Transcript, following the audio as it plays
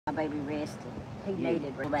my baby rested. He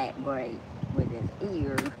needed that great with his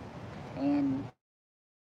ear, and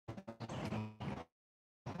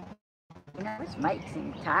you know, it makes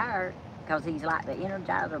him tired because he's like the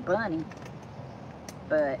Energizer Bunny.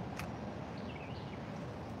 But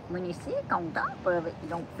when you sick on top of it, you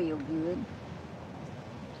don't feel good.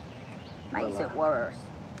 Makes it worse.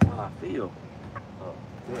 I feel.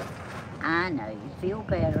 Yeah. I know you feel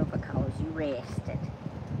better because you rested.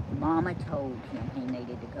 Mama told him he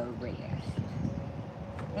needed to go rest.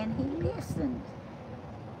 And he listened.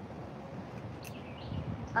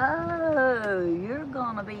 Oh, you're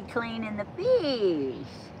gonna be cleaning the fish.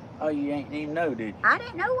 Oh, you ain't even know, did you? I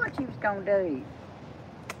didn't know what you was gonna do.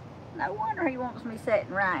 No wonder he wants me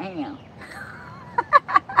sitting right here.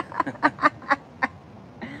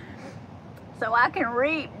 So I can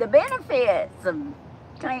reap the benefits of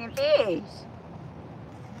cleaning fish.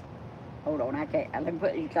 Hold on, I can't. Let me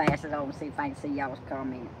put these glasses on and see if I can see y'all's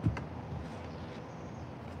comment.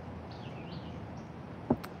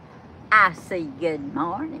 I see good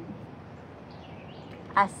morning.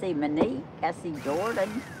 I see Monique. I see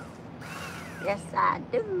Jordan. Yes, I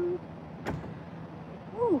do.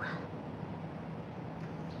 Woo.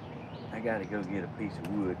 I gotta go get a piece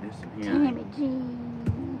of wood. This is here. Tammy G.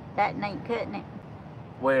 That ain't cutting it.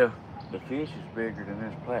 Well, the fish is bigger than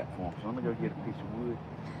this platform, so I'm gonna go get a piece of wood.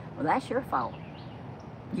 Well, that's your fault.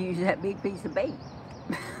 Use that big piece of bait.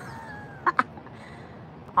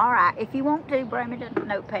 All right, if you want to, bring me the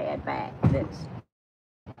notepad back. That's.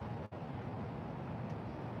 If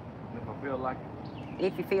I feel like it.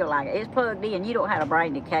 If you feel like it. It's plugged in. You don't have to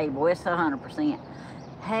bring the cable. It's 100%.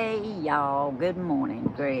 Hey, y'all. Good morning,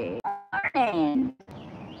 Greg. Morning.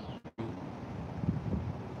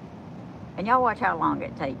 And y'all watch how long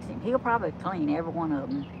it takes him. He'll probably clean every one of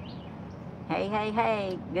them. Hey, hey,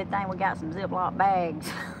 hey. Good thing we got some Ziploc bags.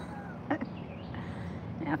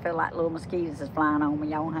 And I feel like little mosquitoes is flying on me.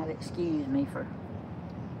 Y'all won't have to excuse me for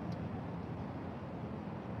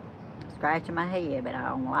scratching my head, but I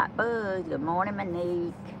don't like bugs. Good morning,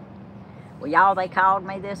 Monique. Well, y'all, they called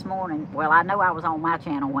me this morning. Well, I know I was on my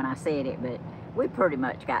channel when I said it, but we pretty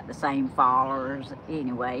much got the same followers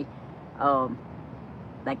anyway.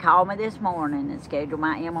 They called me this morning and scheduled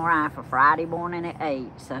my MRI for Friday morning at 8,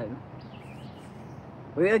 so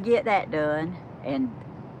we'll get that done. And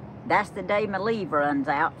that's the day my leave runs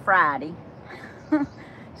out, Friday.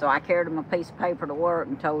 So I carried them a piece of paper to work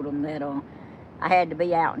and told them that I had to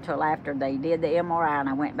be out until after they did the MRI, and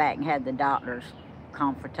I went back and had the doctor's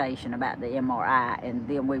confrontation about the MRI, and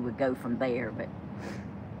then we would go from there. But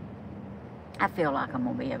I feel like I'm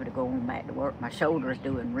gonna be able to go on back to work. My shoulder's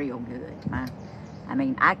doing real good. I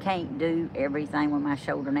mean, I can't do everything with my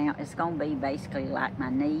shoulder now. It's gonna be basically like my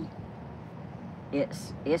knee.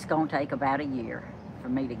 It's gonna take about a year for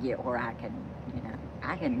me to get where I can, you know,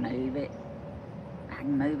 I can move it. I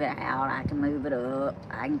can move it out. I can move it up.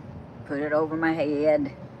 I can put it over my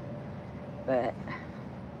head. But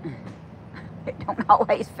it don't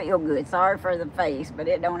always feel good. Sorry for the face, but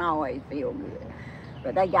it don't always feel good.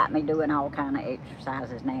 But they got me doing all kind of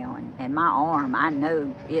exercises now, and my arm, I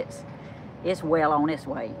know it's well on its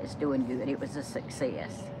way. It's doing good. It was a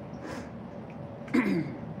success.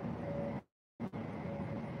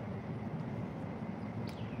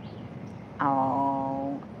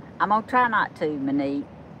 Oh, I'm gonna try not to, Monique.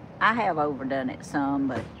 I have overdone it some,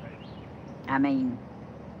 but I mean,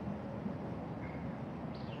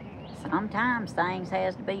 sometimes things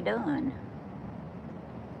has to be done.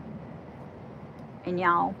 And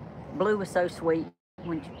y'all, Blue was so sweet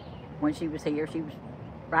when she was here. She was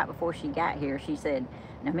right before she got here. She said,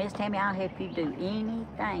 "Now, Miss Tammy, I'll help you do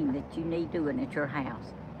anything that you need doing at your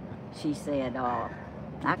house." She said,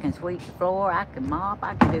 "I can sweep the floor, I can mop,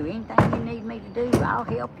 I can do anything you need me to do. I'll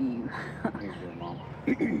help you."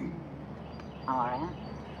 All right.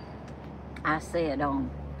 I said,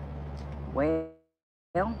 well,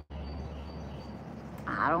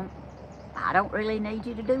 I don't really need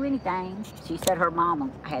you to do anything. She said her mama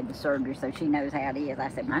had the surgery, so she knows how it is. I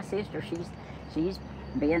said, my sister, she's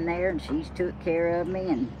been there and she's took care of me,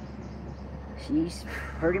 and she's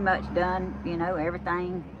pretty much done, you know,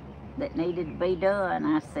 everything that needed to be done.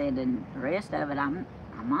 I said, and the rest of it, I'm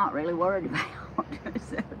not really worried about.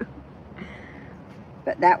 So,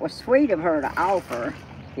 but that was sweet of her to offer.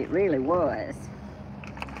 It really was.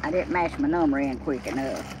 I didn't match my number in quick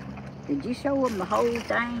enough. Did you show them the whole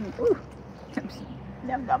thing? Ooh,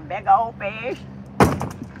 them big old fish.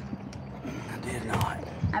 I did not.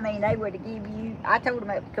 I mean, they would have give you, I told them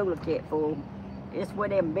it was cooler kit full. It's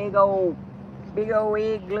with them big old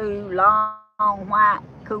igloo, long white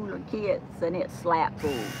cooler kits, and it's slap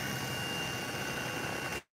full.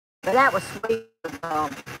 But that was sweet.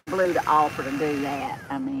 blue to offer to do that.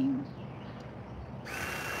 I mean,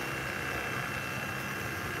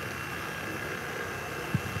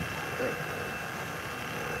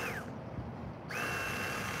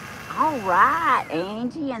 all right,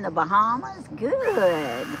 Angie in the Bahamas,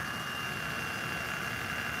 good.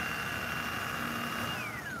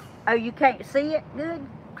 Oh, you can't see it good,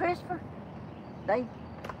 Christopher?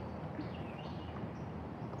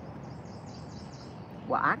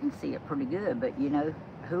 Well, I can see it pretty good, but you know,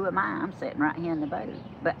 who am I? I'm sitting right here in the boat.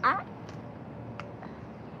 But I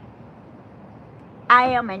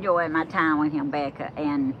am enjoying my time with him, Becca,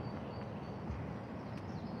 and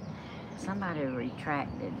somebody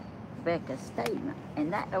retracted Becca's statement,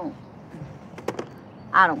 and that don't,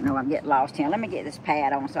 I don't know, I'm getting lost here. Let me get this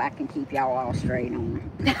pad on so I can keep y'all all straight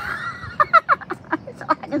on. So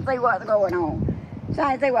I can see what's going on. So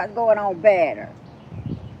I can see what's going on better.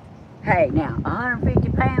 Hey, now, 150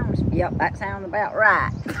 pounds? Yep, that sounds about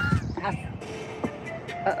right.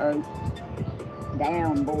 Uh-oh.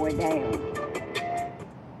 Down, boy, down.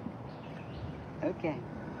 Okay.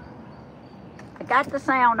 I got the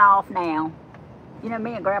sound off now. You know,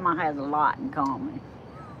 me and Grandma has a lot in common.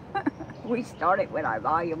 We started with our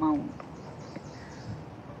volume on.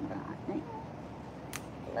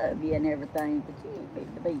 Love you and everything, but you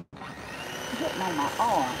need to be hitting on my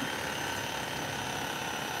arm.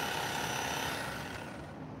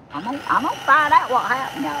 I'm gonna find out what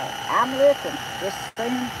happened, y'all. I'm looking. Just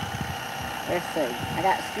soon. Let's see. I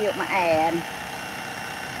got to skip my ad.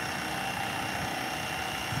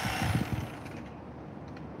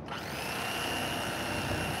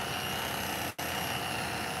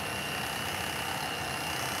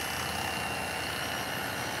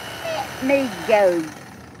 Let me go.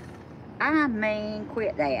 I mean,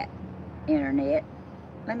 quit that, internet.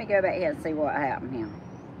 Let me go back here and see what happened here.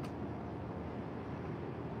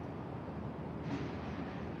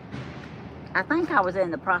 I think I was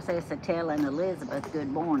in the process of telling Elizabeth good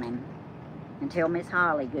morning and tell Miss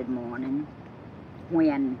Holly good morning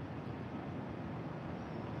when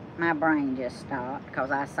my brain just stopped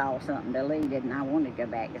because I saw something deleted and I wanted to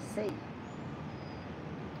go back to see.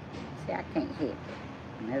 See, I can't hit it.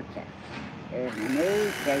 Okay. There's my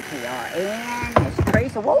new JTRN. Miss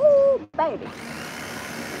Teresa. Woo, baby.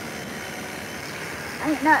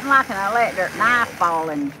 Ain't nothing like an electric knife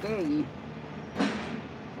falling and scare you.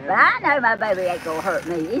 But I know my baby ain't gonna hurt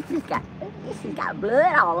me. It's just got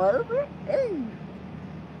blood all over it. Ooh.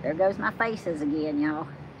 There goes my faces again, y'all.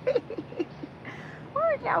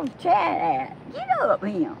 Where's y'all's chat at? Get up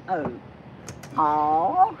here. Oh.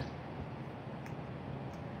 Aww.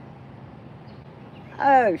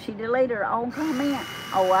 Oh, she deleted her own comment.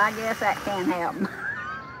 Oh, I guess that can happen.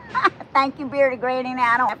 Thank you, Bearded Granny.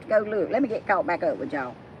 Now I don't have to go look. Let me get caught back up with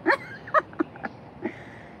y'all.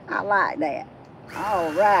 I like that.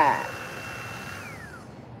 All right.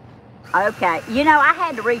 Okay. You know, I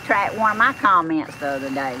had to retract one of my comments the other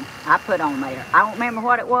day. I put on there. I don't remember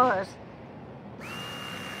what it was.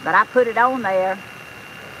 But I put it on there.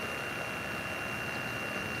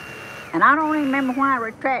 And I don't even remember why I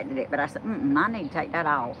retracted it. But I said, I need to take that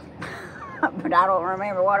off. But I don't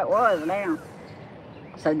remember what it was now.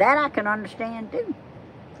 So that I can understand too.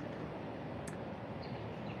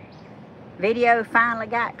 Video finally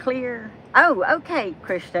got clear. Oh, okay,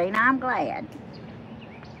 Christina, I'm glad.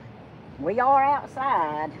 We are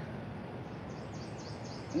outside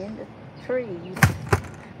in the trees.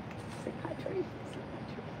 See my trees?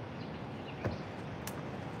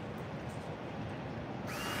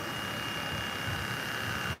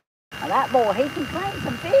 Now that boy, he can clean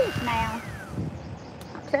some fish now.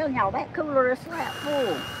 I'm telling y'all, that cooler is slap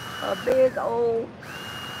full of big old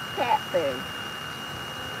catfish.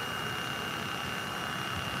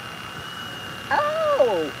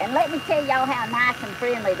 Oh, and let me tell y'all how nice and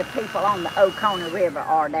friendly the people on the Oconee River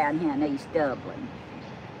are down here in East Dublin.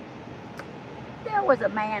 There was a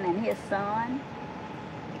man and his son.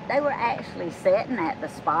 They were actually sitting at the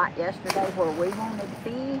spot yesterday where we wanted to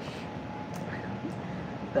fish.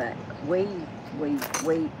 But we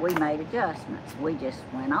made adjustments. We just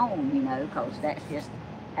went on, you know, because that's just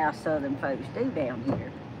how Southern folks do down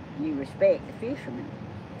here. You respect the fishermen.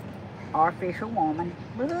 Our fisherwoman.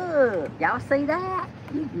 Look, y'all see that?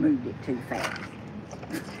 You moved it too fast.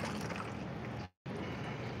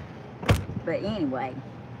 But anyway,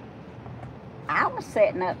 I was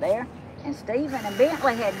sitting up there, and Stephen and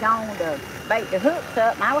Bentley had gone to bait the hooks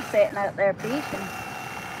up, and I was sitting up there fishing,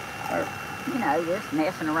 or, you know, just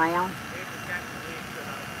messing around.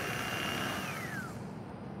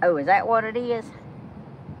 Oh, is that what it is?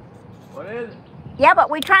 What is it? Yeah, but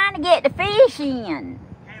we're trying to get the fish in.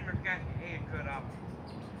 Hammer's got your head cut off.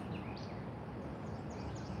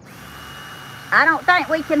 I don't think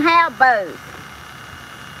we can have both.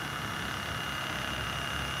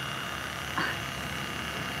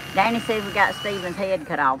 Danny said we got Stephen's head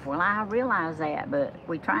cut off. Well, I realize that, but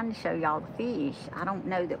we're trying to show y'all the fish. I don't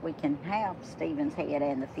know that we can have Stephen's head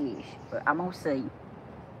and the fish, but I'm gonna see.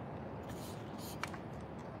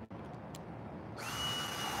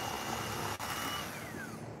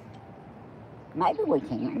 Maybe we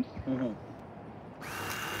can.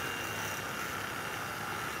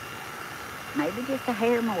 Maybe just a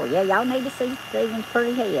hair more. Yeah, y'all need to see Stephen's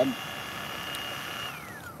pretty head.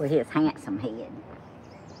 With his handsome head.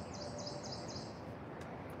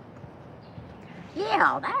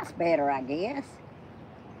 Yeah, that's better, I guess.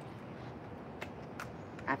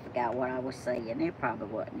 I forgot what I was saying. It probably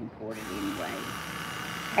wasn't important anyway.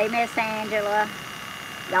 Hey, Miss Angela.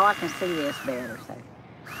 Y'all can see this better, so.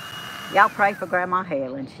 Y'all pray for Grandma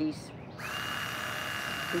Helen. She's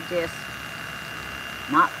just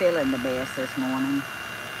not feeling the best this morning.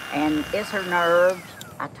 And it's her nerves.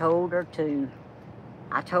 I told her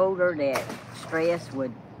that stress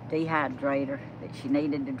would dehydrate her, that she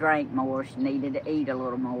needed to drink more, she needed to eat a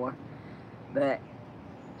little more. But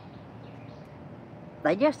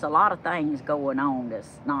there's just a lot of things going on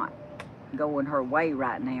that's not going her way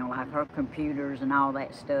right now, like her computers and all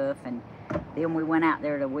that stuff. And then we went out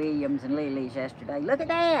there to Williams and Lily's yesterday. Look at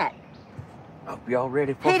that. Hope y'all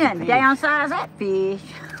ready for He done downsized that fish.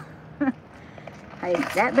 Hey,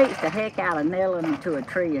 that beats the heck out of nailing them to a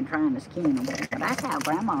tree and trying to skin them. But that's how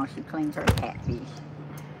Grandma, she cleans her catfish.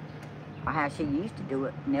 Or how she used to do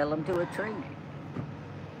it, nail them to a tree.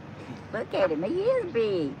 Look at him, he is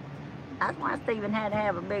big. That's why Stephen had to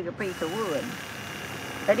have a bigger piece of wood.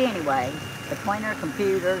 But anyway, between our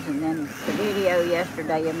computers and then the video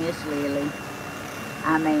yesterday of Miss Lily,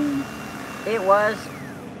 I mean, it was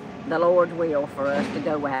the Lord's will for us to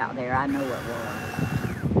go out there. I know it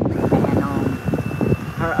was. And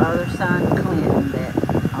her other son, Clinton, that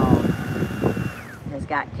has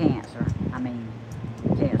got cancer. I mean,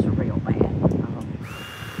 cancer real bad.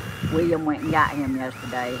 William went and got him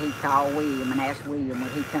yesterday. He called William and asked William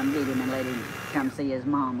would he come get him and let him come see his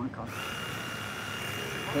mama, because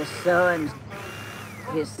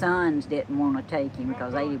his sons didn't want to take him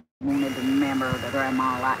because they wanted to remember the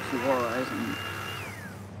grandma like she was, and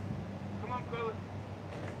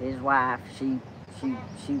his wife, she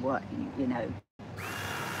wasn't, you know,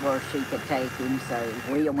 where she could take him. So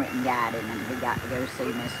William went and got him, and we got to go see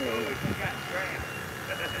Miss Lily.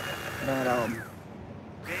 But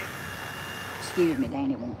excuse me,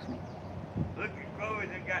 Danny wants me. Look at Chloe,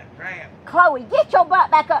 they got trapped. Chloe, get your butt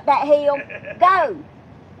back up that hill. Go.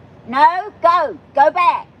 No, go. Go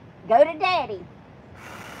back. Go to Daddy.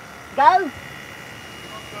 Go.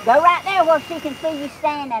 Go right there where she can see you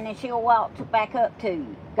standing and she'll walk back up to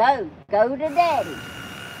you. Go. Go to Daddy.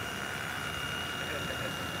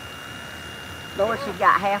 Lord, she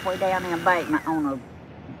got halfway down the embankment on a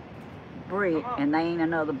brick and there ain't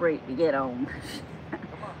another brick to get on.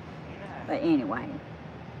 But anyway,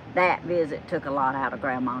 that visit took a lot out of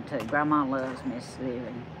Grandma too. Grandma loves Miss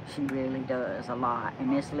Lily. She really does a lot.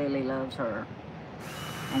 And Miss Lily loves her.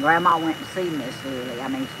 And Grandma went to see Miss Lily. I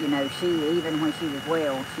mean, you know, even when she was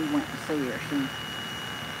well, she went to see her.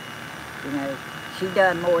 You know, she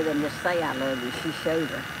done more than just say I love you. She showed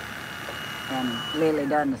her. And Lily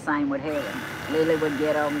done the same with Helen. Lily would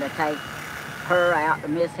get them to take her out to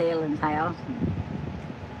Miss Helen's house. And,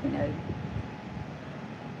 you know,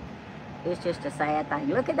 it's just a sad thing.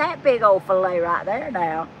 Look at that big old fillet right there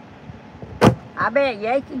now. I bet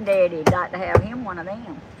Yankee Daddy'd like to have him one of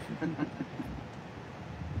them.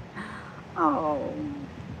 Oh.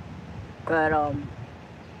 But,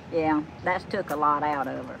 yeah, that's took a lot out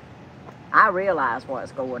of her. I realize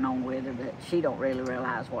what's going on with her, but she don't really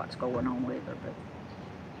realize what's going on with her. But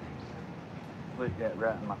put that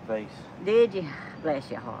right in my face. Did you? Bless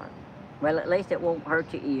your heart. Well, at least it won't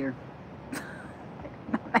hurt your ear.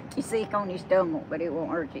 Make you sick on your stomach, but it won't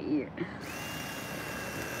hurt your ear.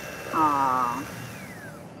 Aww.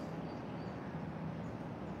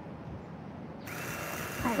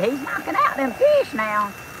 Hey, he's knocking out them fish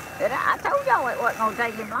now. But I told y'all it wasn't going to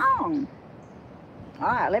take him long. All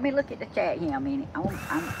right, let me look at the chat here a minute.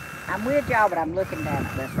 I'm with y'all, but I'm looking down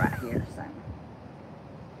at this right here. So,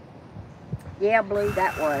 yeah, Blue,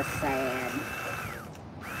 that was sad.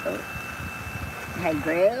 Oh. Hey,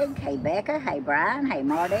 Greg. Hey, Becca. Hey, Brian. Hey,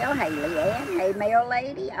 Mardell. Hey, Leanne. Hey, Mail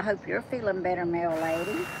Lady. I hope you're feeling better, Mail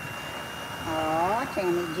Lady. Aw,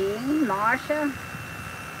 Tammy Jean. Marsha.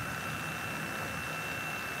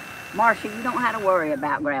 Marsha, you don't have to worry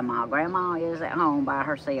about Grandma. Grandma is at home by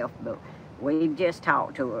herself, but we've just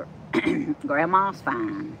talked to her. Grandma's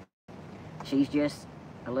fine. She's just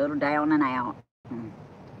a little down and out.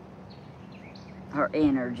 Her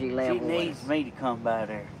energy level. She needs me to come by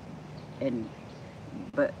there.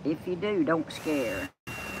 But if you do, don't scare her.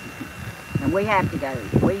 And we have to go.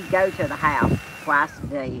 We go to the house twice a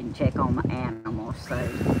day and check on the animals. So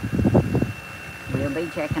we'll be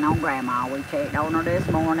checking on Grandma. We checked on her this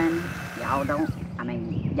morning. Y'all don't, I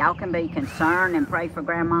mean, y'all can be concerned and pray for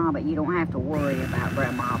Grandma, but you don't have to worry about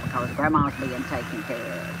Grandma because Grandma's being taken care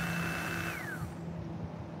of.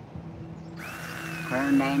 Her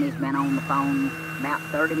and Danny's been on the phone about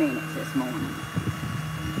 30 minutes this morning.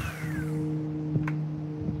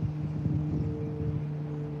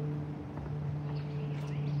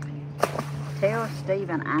 Tell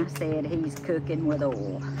Stephen I said he's cooking with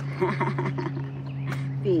oil.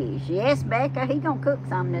 Fish. Yes, Becca, he gonna cook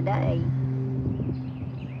some today.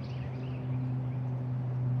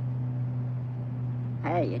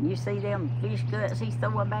 Hey, and you see them fish guts he's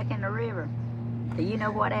throwing back in the river? Do you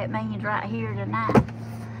know what that means right here tonight?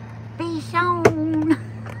 Fish on!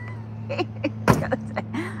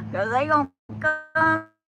 Because they gonna come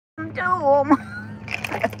to them.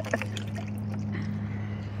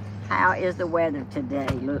 How is the weather today?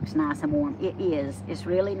 Looks nice and warm. It is. It's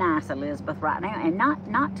really nice, Elizabeth, right now. And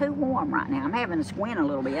not too warm right now. I'm having to squint a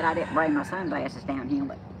little bit. I didn't bring my sunglasses down here,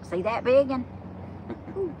 but see that big one?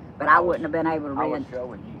 But I wouldn't have been able to read. I was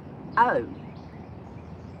showing you. Oh.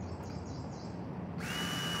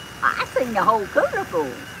 I seen the whole cooler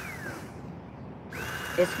full.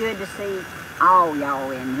 It's good to see all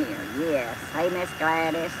y'all in here. Yes. Hey, Miss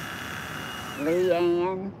Gladys,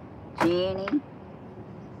 Leanne, Jenny.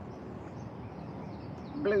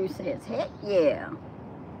 Blue says, heck yeah.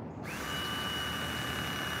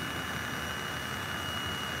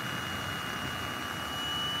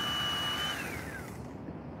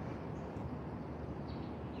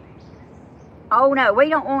 Oh no, we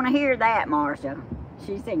don't want to hear that, Marcia.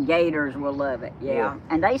 She said gators will love it. Yeah.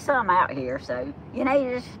 And they some out here, so you know,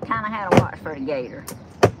 you just kind of had to watch for the gator.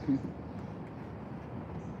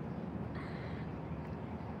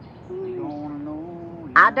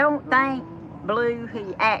 I don't think Blue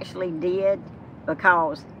he actually did,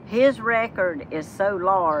 because his record is so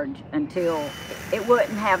large until it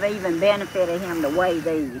wouldn't have even benefited him to weigh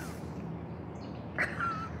these.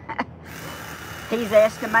 He's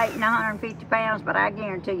estimating 150 pounds, but I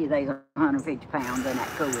guarantee you there's 150 pounds in that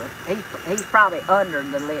cooler. He's probably under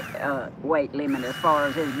the weight limit as far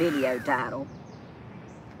as his video title.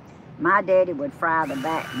 My daddy would fry the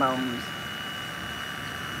backbones.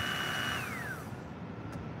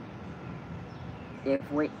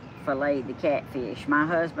 If we filleted the catfish. My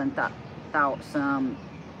husband thought some,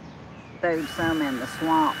 throwed some in the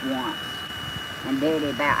swamp once, and Daddy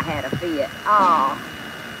about had a fit. Oh.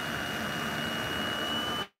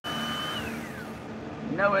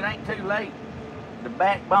 No, it ain't too late. The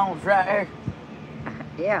backbone's right there.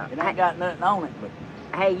 Yeah. It ain't got nothing on it, but.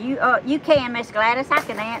 Hey, you can, Miss Gladys. I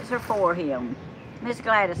can answer for him. Miss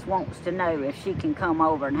Gladys wants to know if she can come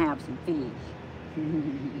over and have some fish.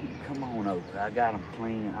 Come on over. I got them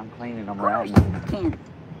clean. I'm cleaning them right now. now. Can.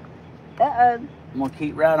 Uh-oh. I'm going to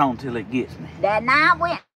keep right on till it gets me. That knife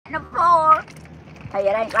went in the floor. Hey,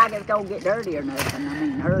 it ain't like it's going to get dirty or nothing. I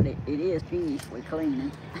mean, hurt it. It is fish we're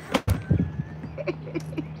cleaning.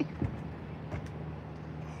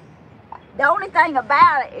 The only thing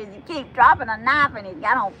about it is you keep dropping a knife and it's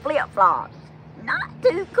got on flip-flops. Not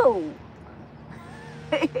too cool.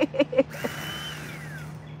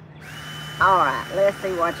 Alright, let's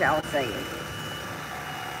see what y'all see.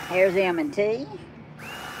 Here's M&T.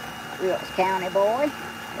 Wilkes County boy.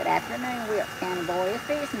 Good afternoon, Wilkes County boy. It's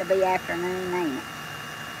fixing to be afternoon, ain't it?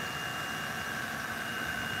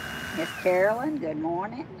 Miss Carolyn, good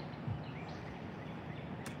morning.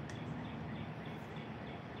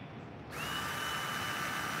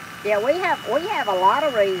 Yeah, we have a lot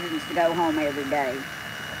of reasons to go home every day.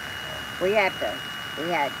 We have to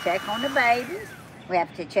check on the babies. We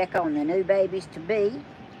have to check on the new babies to be.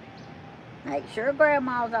 Make sure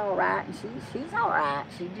Grandma's all right, and she's all right.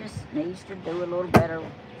 She just needs to do a little better.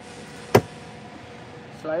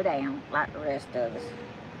 Slow down, like the rest of us.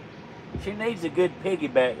 She needs a good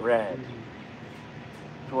piggyback ride.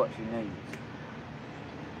 That's what she needs.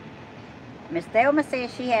 Miss Thelma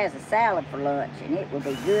says she has a salad for lunch, and it would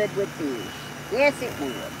be good with fish. Yes, it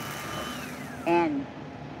would. And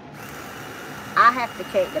I have to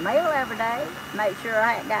check the mail every day, make sure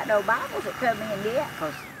I ain't got no Bibles that come in yet,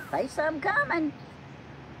 because there's some coming.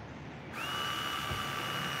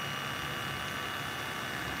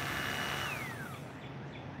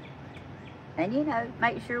 And, you know,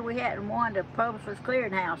 make sure we hadn't won the Publishers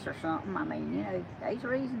Clearinghouse or something. I mean, you know, there's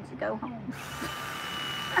reasons to go home.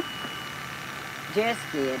 Just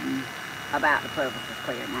kidding about the public is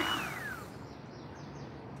clear now.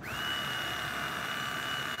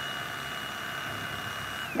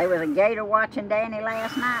 There was a gator watching Danny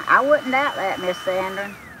last night. I wouldn't doubt that, Miss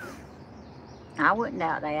Sandra. I wouldn't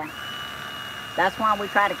doubt that. That's why we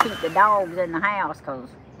try to keep the dogs in the house, because,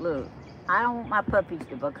 look, I don't want my puppies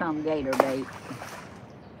to become gator bait.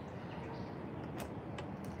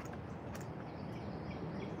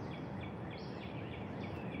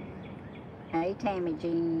 Hey, Tammy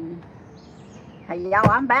Jean. Hey, y'all,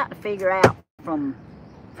 I'm about to figure out from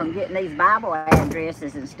getting these Bible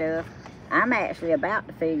addresses and stuff, I'm actually about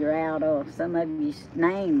to figure out some of your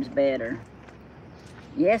names better.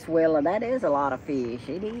 Yes, Willa, that is a lot of fish.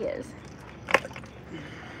 It is.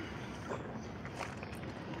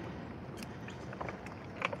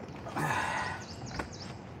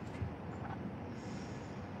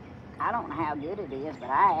 I don't know how good it is, but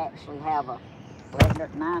I actually have a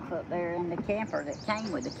electric knife up there in the camper that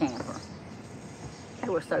came with the camper. They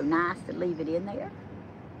were so nice to leave it in there.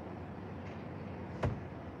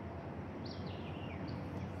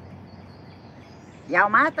 Y'all,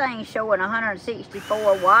 my thing's showing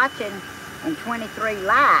 164 watching and 23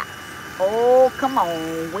 likes. Oh, come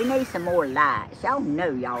on. We need some more likes. Y'all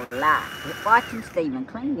know y'all like watching Stephen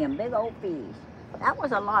clean them big old fish. That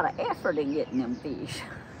was a lot of effort in getting them fish.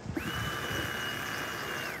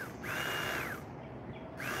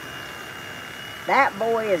 That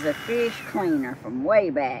boy is a fish cleaner from way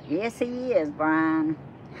back. Yes, he is, Brian.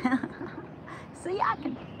 See,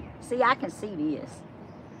 I can see this.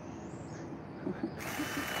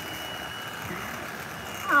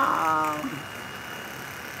 Oh.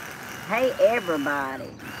 Hey, everybody.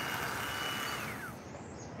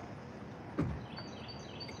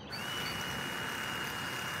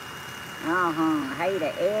 Hey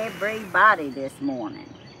to everybody this morning.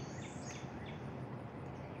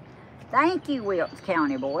 Thank you, Wilkes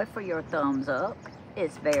County boy, for your thumbs up.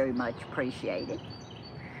 It's very much appreciated.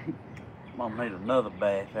 I'm gonna need another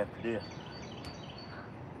bath after this.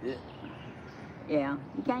 Yeah. Yeah,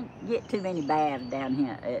 you can't get too many baths down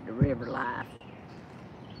here at the River Life.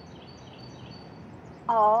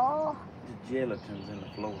 Oh. The gelatin's in the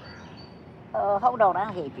floor. Hold on,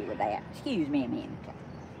 I'll help you with that. Excuse me a minute.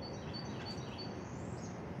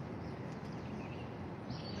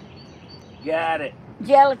 Got it.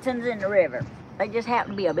 Gelatin's in the river. They just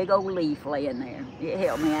happened to be a big old leaf laying there. It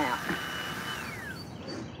helped me out.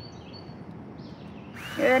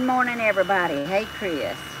 Good morning, everybody. Hey,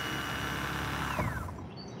 Chris.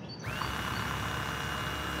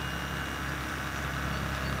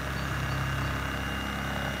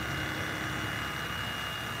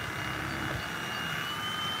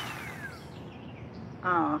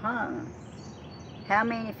 How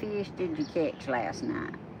many fish did you catch last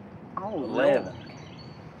night? Oh, 11. Lord.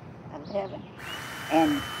 11.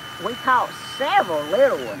 And we caught several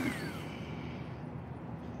little ones.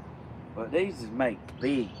 But these is make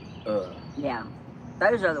big. Yeah,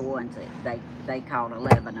 those are the ones that they caught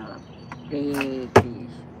 11 of. Big fish.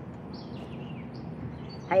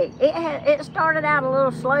 Hey, it started out a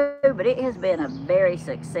little slow, but it has been a very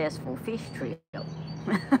successful fish trip.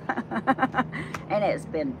 And it's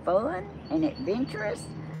been fun and adventurous.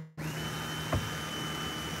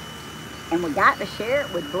 And we got to share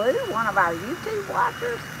it with Blue, one of our YouTube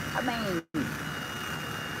watchers. I mean,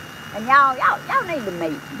 and y'all need to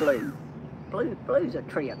meet Blue. Blue's a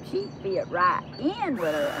trip. She fit right in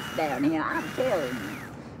with us down here, I'm telling you.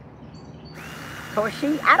 Of course,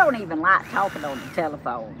 I don't even like talking on the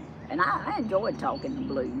telephone. And I enjoyed talking to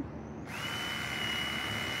Blue.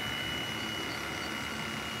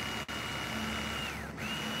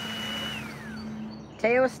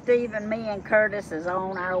 Tell Stephen me and Curtis is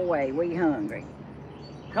on our way. We hungry.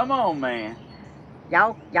 Come on, man.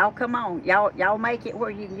 Y'all come on. Y'all make it where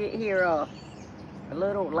you can get here a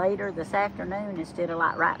little later this afternoon instead of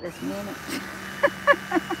like right this minute.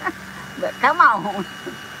 But come on.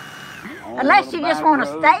 Unless you just want to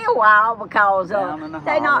stay a while because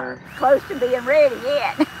they're not close to being ready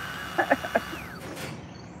yet.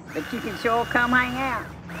 But you can sure come hang out.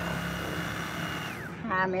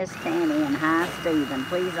 Hi, Miss Tammy, and hi, Stephen.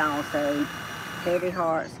 Please also, Teddy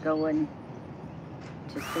Hart's going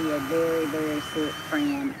to see a very, very sick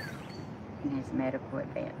friend and his medical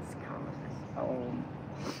advance causes. Oh,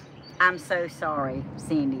 I'm so sorry,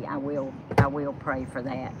 Cindy. I will pray for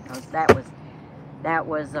that because that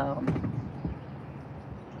was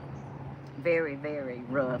very, very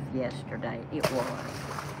rough yesterday. It was.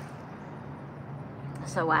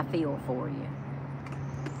 So I feel for you.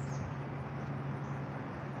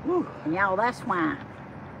 Whew. And y'all, that's why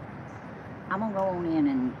I'm gonna go on in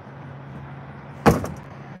and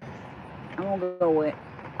I'm gonna go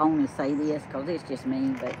on and say this because it's just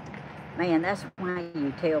me, but man, that's why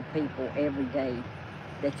you tell people every day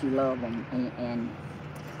that you love them, and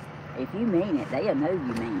if you mean it, they'll know you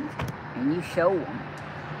mean it, and you show them,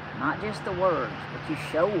 not just the words, but you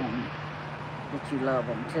show them that you love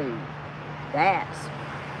them too. That's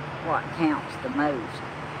what counts the most,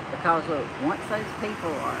 because look, once those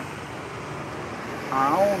people are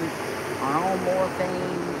on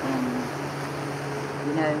morphine, and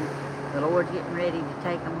you know, the Lord's getting ready to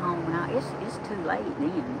take them home now, it's too late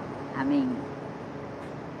then. I mean,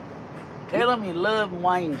 tell them you love them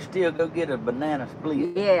while you can still go get a banana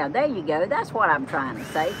split. Yeah, there you go. That's what I'm trying to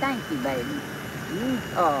say. Thank you, baby. You,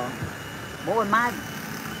 boy,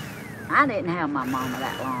 I didn't have my mama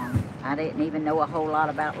that long. I didn't even know a whole lot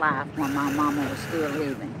about life when my mama was still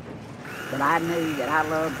living. But I knew that I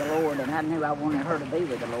loved the Lord, and I knew I wanted her to be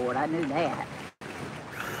with the Lord. I knew that.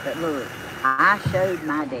 But look, I showed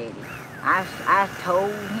my daddy. I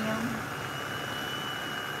told him.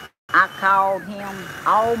 I called him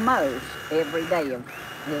almost every day of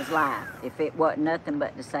his life, if it wasn't nothing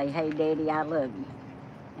but to say, hey, Daddy, I love you,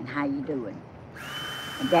 and how you doing?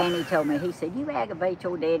 And Danny told me, he said, you aggravate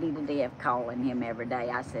your daddy to death calling him every day.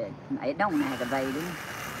 I said, it don't aggravate him.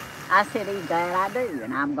 I said, he's glad I do,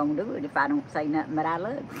 and I'm going to do it if I don't say nothing but I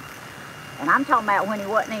love you. And I'm talking about when he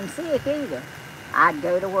wasn't even sick either. I'd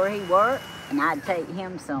go to where he worked, and I'd take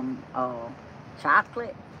him some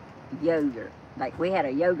chocolate yogurt. Like, we had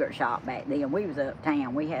a yogurt shop back then. We was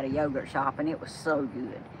uptown. We had a yogurt shop, and it was so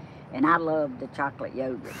good. And I loved the chocolate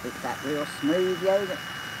yogurt. It's that real smooth yogurt.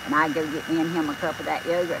 And I'd go get me and him a cup of that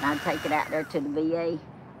yogurt, and I'd take it out there to the VA.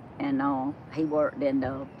 And he worked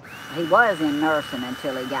he was in nursing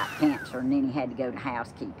until he got cancer, and then he had to go to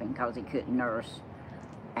housekeeping because he couldn't nurse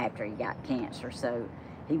after he got cancer. So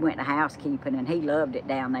he went to housekeeping, and he loved it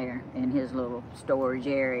down there in his little storage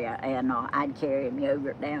area. And I'd carry him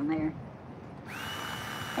yogurt down there.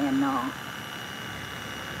 And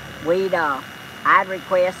I'd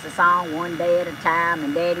request a song one day at a time,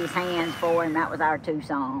 and Daddy's Hands for him. That was our 2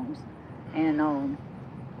 songs. And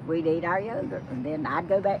we'd eat our yogurt, and then I'd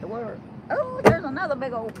go back to work. Oh, there's another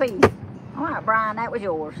big old piece. All right, Brian, that was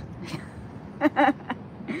yours.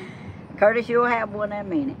 Curtis, you'll have one in a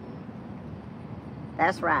minute.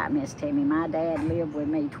 That's right, Miss Timmy. My dad lived with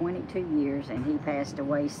me 22 years, and he passed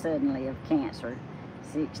away suddenly of cancer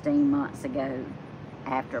 16 months ago,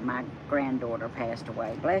 after my granddaughter passed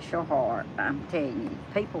away. Bless your heart. I'm telling you,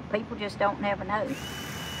 people just don't never know.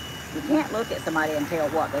 You can't look at somebody and tell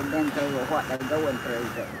what they've been through or what they're going through,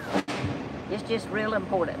 but it's just real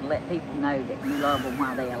important to let people know that you love them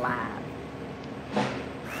while they're alive.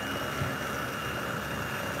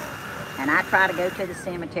 And I try to go to the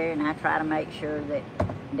cemetery, and I try to make sure that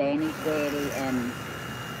Danny's daddy and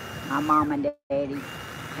my mom and daddy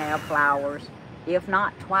have flowers. If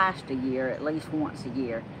not twice a year, at least once a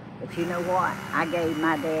year. But you know what? I gave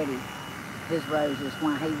my daddy his roses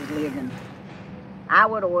while he was living. I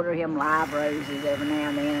would order him live roses every now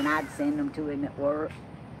and then, and I'd send them to him at work.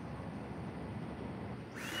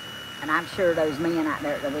 And I'm sure those men out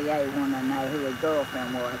there at the VA want to know who his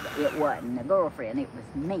girlfriend was. It wasn't a girlfriend, it was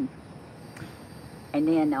me. And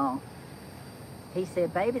then he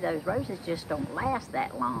said, baby, those roses just don't last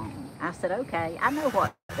that long. I said, okay, I know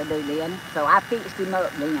what to do then. So I fixed him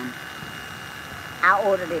up then. I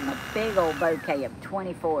ordered him a big old bouquet of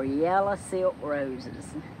 24 yellow silk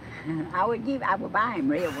roses. I would buy him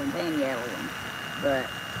red ones and yellow ones.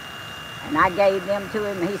 And I gave them to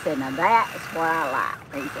him, and he said, now that's what I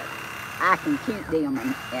like. He said, I can keep them,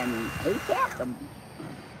 and he kept them.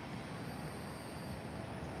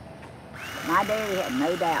 My daddy had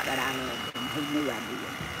no doubt that I loved him. He knew I did.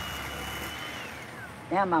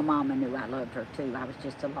 Now my mama knew I loved her too. I was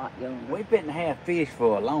just a lot younger. We've been to have fish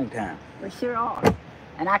for a long time. We sure are.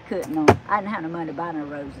 And I couldn't, I didn't have no money to buy no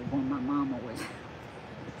roses when my mama was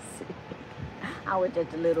sick. I was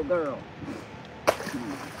just a little girl.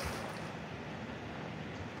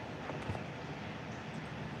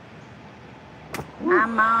 My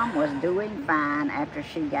mom was doing fine after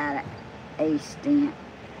she got a stent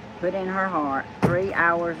put in her heart. 3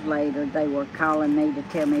 hours later, they were calling me to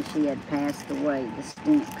tell me she had passed away. The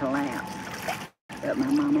stent collapsed. But my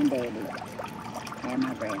mom and daddy and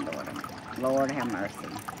my granddaughter. Lord have mercy.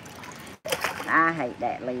 I hate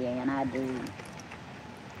that, Leanne. I do.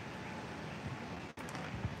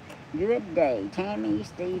 Good day, Tammy,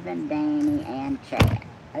 Stephen, Danny, and Chad.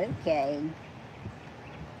 Okay.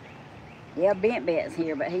 Yeah, Bent's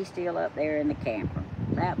here, but he's still up there in the camper.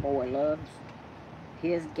 That boy loves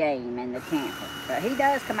his game in the camper. But he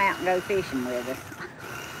does come out and go fishing with us.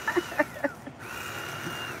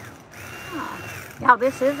 Y'all,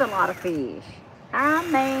 this is a lot of fish. I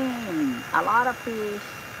mean, a lot of fish,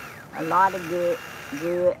 a lot of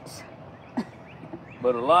goods.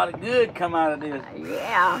 But a lot of good come out of this.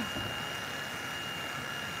 Yeah.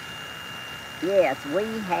 Yes, we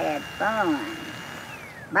had fun.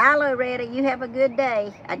 Bye, Loretta. You have a good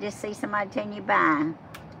day. I just see somebody telling you bye.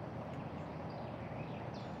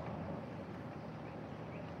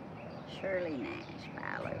 Shirley Nash.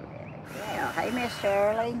 Bye, Loretta. Yeah. Hey, Miss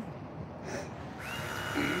Shirley.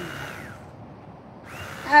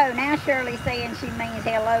 Oh, now Shirley's saying she means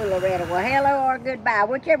hello, Loretta. Well, hello or goodbye,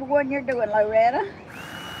 whichever one you're doing, Loretta.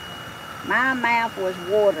 My mouth was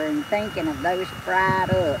watering thinking of those fried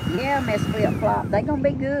up. Yeah, Miss Flip Flop, they're gonna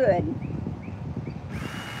be good.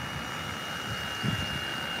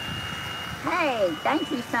 Hey, thank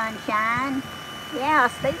you, Sunshine. Yeah,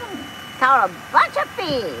 Stephen caught a bunch of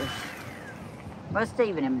fish. Well,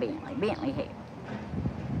 Stephen and Bentley. Bentley helped.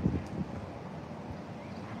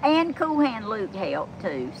 And Cool Hand Luke helped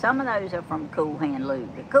too. Some of those are from Cool Hand Luke.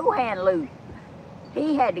 The Cool Hand Luke,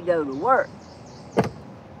 he had to go to work.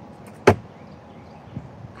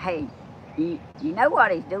 Hey, you know what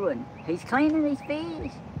he's doing. He's cleaning these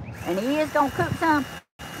fish, and he is going to cook some,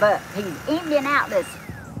 but he's emptying out this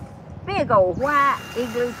big old white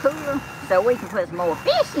igloo cooler so we can put some more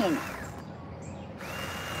fish in it.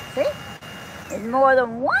 See? There's more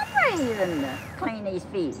than one reason to clean these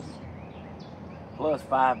fish. Plus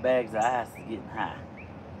 5 bags of ice is getting high.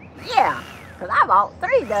 Yeah, because I bought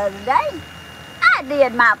 3 the other day. I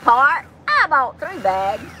did my part. I bought 3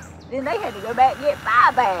 bags. Then they had to go back and get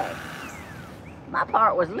 5 bags. My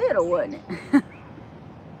part was little, wasn't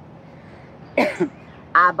it?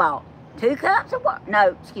 I bought 2 cups of worms.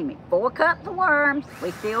 No, excuse me, 4 cups of worms.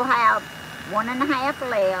 We still have 1.5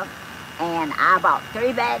 left. And I bought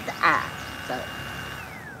 3 bags of ice. So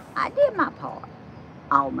I did my part.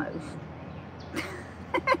 Almost.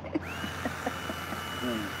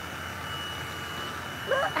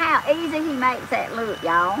 Look how easy he makes that look,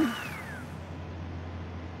 y'all.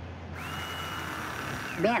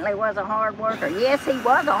 Bentley was a hard worker. Yes, he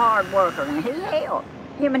was a hard worker, and he helped.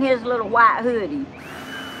 Him and his little white hoodie.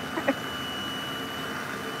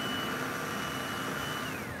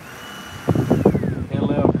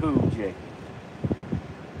 LL Cool J.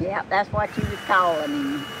 Yep, that's what you was calling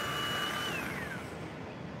him.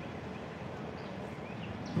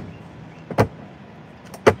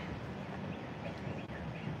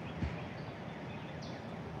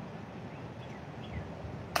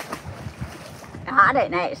 I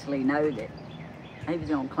didn't actually know that he was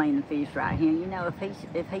gonna clean the fish right here. You know,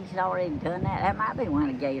 if he's already done that, that might be one of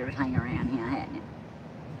the gators hanging around here, hadn't it?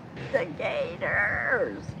 The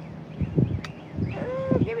gators.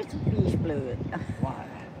 Oh, give me some fish blood. Why?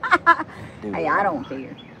 Hey, I don't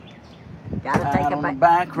care. Gotta take a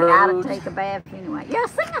bath. Gotta take a bath anyway. Yeah,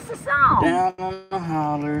 sing us a song. Down on the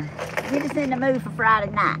holler. Get us in the mood for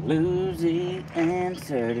Friday night. Lucy and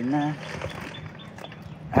Saturday night.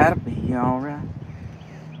 That'll be alright.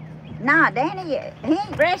 Nah, Danny, he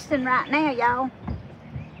ain't resting right now, y'all.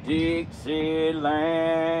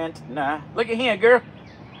 Dixieland tonight. Look at him, girl.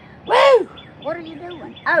 Woo! What are you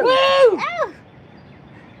doing? Oh, Woo! oh.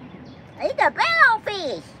 He's a big old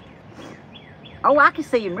fish. Oh, I can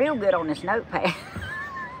see him real good on this notepad.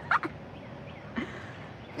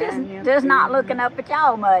 just not looking up at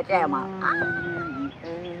y'all much, am I?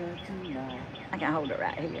 I can hold it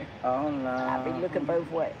right here. I'll be looking both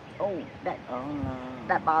ways. Oh,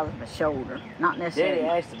 that bothers my shoulder. Not necessarily.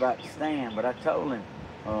 Daddy asked about the stand, but I told him.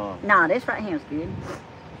 Nah, this right here's good.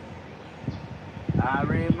 I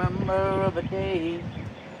remember the day.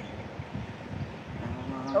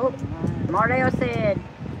 Oh, Mardell said,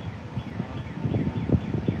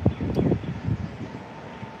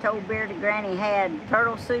 told Bearded Granny had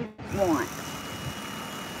turtle soup once.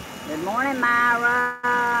 Good morning,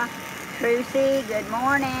 Myra. Trucy, good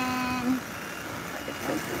morning.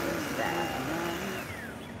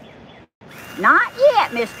 Not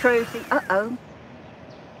yet, Miss Trucy. Uh-oh.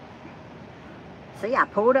 See, I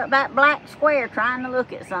pulled up that black square trying to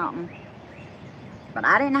look at something. But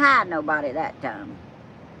I didn't hide nobody that time.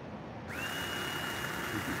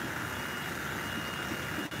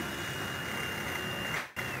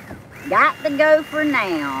 Got to go for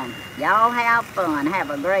now. Y'all have fun.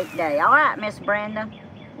 Have a great day. All right, Miss Brenda.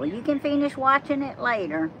 Well, you can finish watching it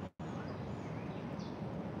later.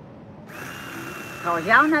 Because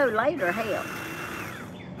y'all know later helps.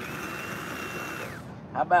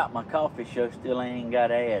 How about my coffee show still ain't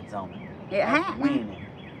got ads on it? It happened. Winning.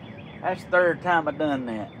 That's the 3rd time I done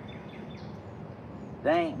that.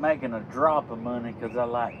 They ain't making a drop of money because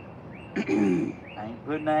I ain't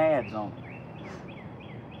putting ads on it.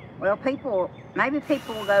 Well, people Maybe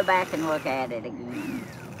people will go back and look at it again.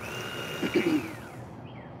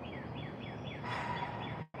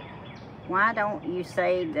 Why don't you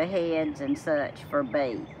save the heads and such for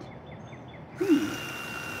bait?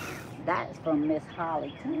 That's from Miss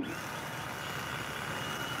Holly too.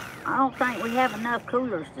 I don't think we have enough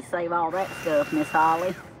coolers to save all that stuff, Miss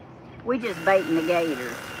Holly. We just baiting the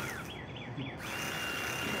gators.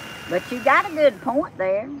 But you got a good point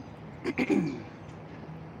there.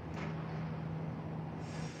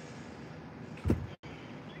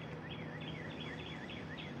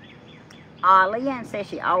 Leanne says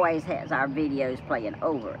she always has our videos playing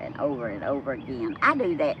over and over and over again. I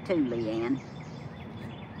do that too, Leanne.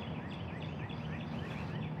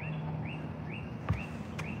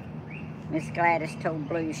 Miss Gladys told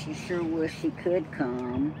Blue she sure wish she could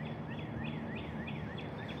come.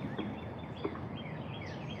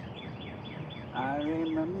 I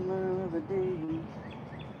remember the day,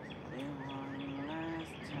 the one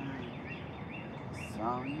last time I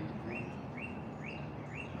saw you.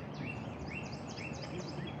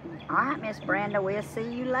 All right, Miss Brenda, we'll see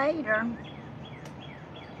you later.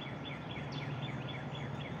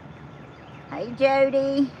 Hey,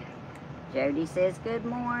 Jody. Jody says good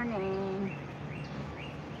morning.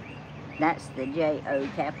 That's the J-O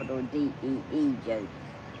capital D-E-E, Jody.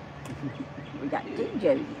 We got 2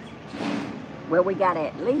 Jodys. Well, we got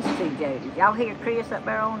at least 2 Jodys. Y'all hear Chris up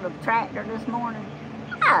there on the tractor this morning?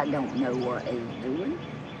 I don't know what he's doing.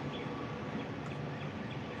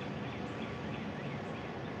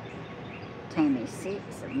 Tammy,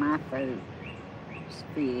 6 of my folks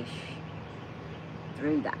fish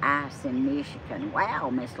through the ice in Michigan. Wow,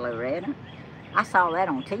 Miss Loretta. I saw that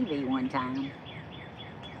on TV one time.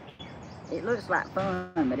 It looks like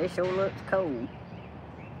fun, but it sure looks cold.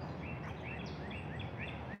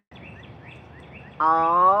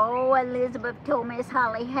 Oh, Elizabeth told Miss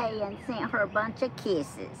Holly hey and sent her a bunch of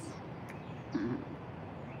kisses.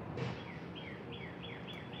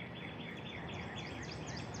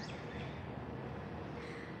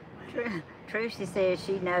 Trucy says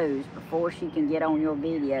she knows before she can get on your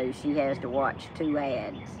video, she has to watch 2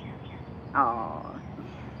 ads. Aw.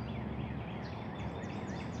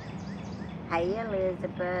 Hey,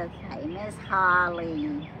 Elizabeth. Hey, Miss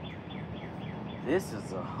Holly. This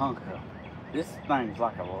is a hunk of, this thing's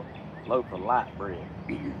like a loaf of light bread.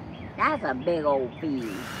 That's a big old fish.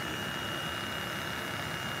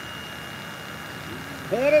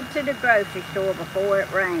 Headed to the grocery store before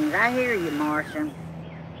it rains. I hear you, Marcia.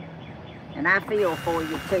 And I feel for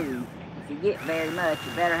you too. If you get very much,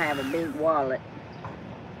 you better have a big wallet.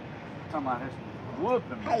 Talking about this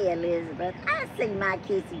whooping me. Hey, Elizabeth. I see my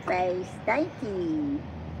kissy face. Thank you.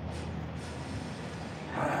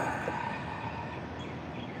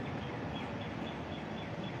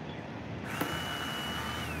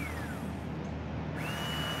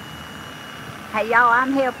 Hey, y'all,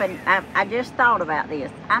 I'm helping. I just thought about this.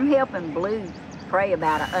 I'm helping Blue pray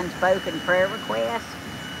about an unspoken prayer request.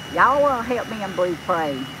 Y'all will help me and Blue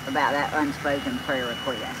pray about that unspoken prayer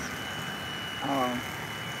request.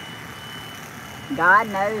 God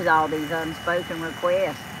knows all these unspoken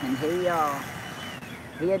requests, and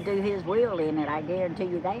He'll do His will in it. I guarantee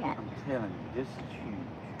you that. I'm telling you, this is huge.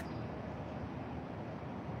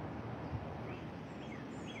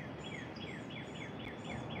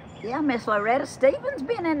 Yeah, Miss Loretta Stevens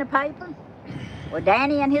been in the paper. Well,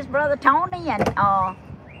 Danny and his brother Tony and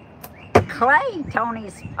Clay,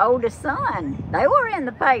 Tony's oldest son, they were in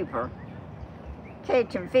the paper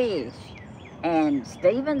catching fish. And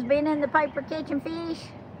Stephen's been in the paper catching fish.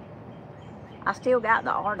 I still got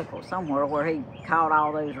the article somewhere where he caught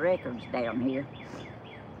all those records down here.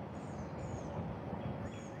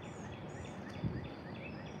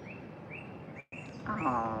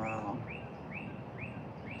 Oh.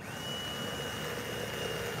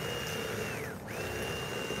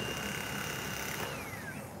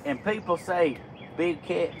 And people say big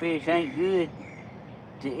catfish ain't good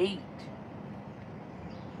to eat.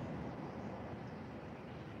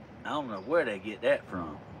 I don't know where they get that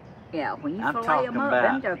from. Yeah, when you I'm fillet them talking up,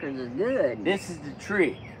 about- them jokers is good. This is the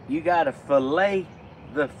trick. You gotta fillet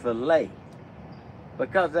the fillet.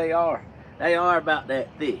 Because they are about that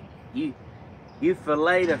thick. You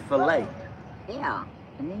fillet the fillet. Yeah,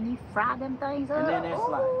 and then you fry them things up. And then it's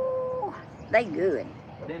like- Ooh, they good.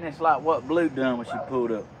 Then it's like what Blue done when she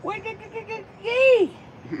pulled up.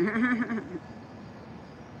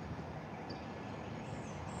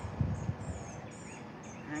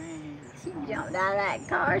 She jumped out of that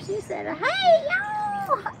car. She said, "Hey,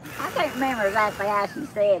 y'all!" I can't remember exactly how she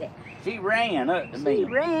said it. She ran up to me. She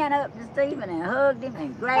ran up to Stephen and hugged him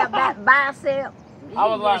and grabbed that bicep. I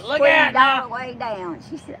was like, look all out now. the way down.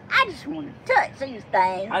 She said, I just want to touch these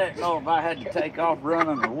things. I didn't know if I had to take off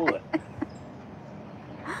running or what.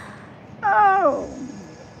 Oh.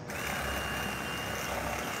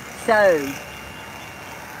 So,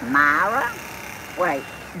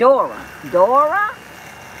 Dora,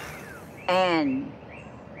 and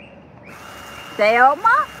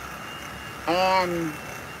Thelma, and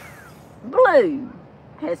Blue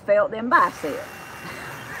has felt them biceps.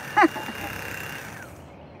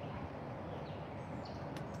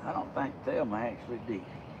 I don't think Thelma actually did.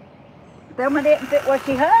 Thelma didn't feel, well,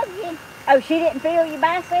 she hugged you. Oh, she didn't feel your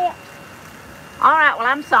biceps? All right, well,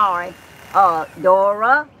 I'm sorry.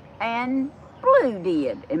 Dora and Blue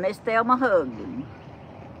did, and Miss Thelma hugged him.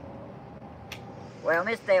 Well,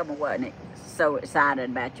 Miss Thelma wasn't so excited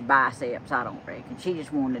about your biceps, I don't reckon. She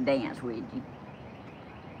just wanted to dance with you.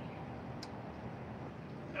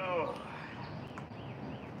 Oh.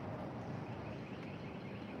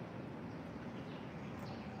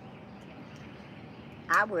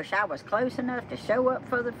 I wish I was close enough to show up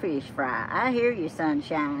for the fish fry. I hear you,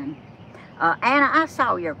 sunshine. Anna, I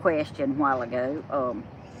saw your question a while ago.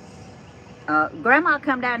 Grandma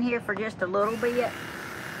come down here for just a little bit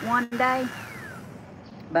one day,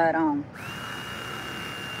 but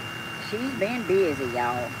she's been busy,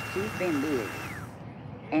 y'all. She's been busy.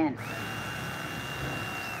 And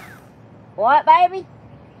what, baby?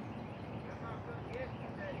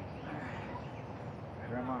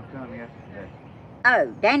 Grandma come yesterday.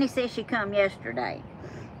 Oh, Danny said she come yesterday.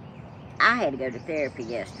 I had to go to therapy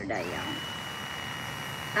yesterday,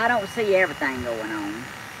 y'all. I don't see everything going on.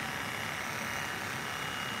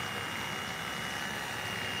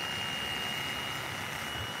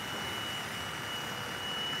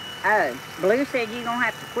 Oh, Blue said you're going to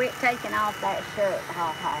have to quit taking off that shirt.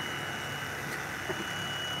 Ha ha.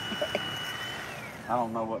 I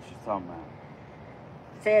don't know what she's talking about.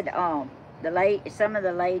 Said, some of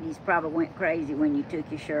the ladies probably went crazy when you took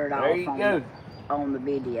your shirt off on the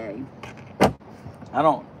video. I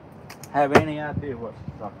don't have any idea what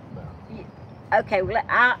she's talking about. Okay, well,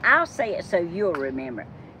 I'll say it so you'll remember.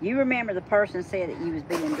 You remember the person said that you was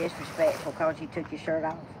being disrespectful because you took your shirt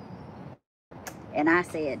off? And I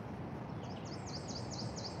said,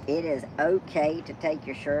 it is okay to take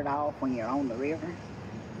your shirt off when you're on the river.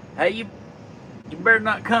 Hey, you better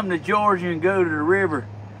not come to Georgia and go to the river.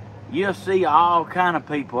 You'll see all kind of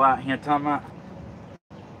people out here talking about.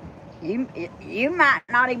 You might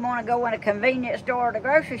not even want to go in a convenience store or the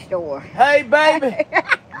grocery store. Hey, baby,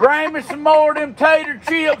 bring me some more of them tater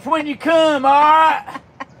chips when you come, all right?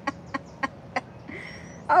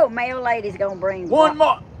 Oh, mail lady's gonna bring one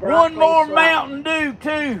more Mountain Dew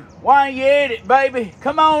too. Why you at it, baby?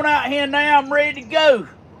 Come on out here now. I'm ready to go.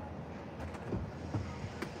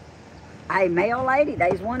 Hey, mail lady,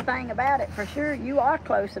 there's one thing about it for sure. You are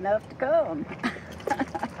close enough to come.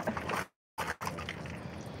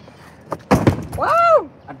 Whoa!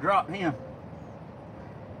 I dropped him.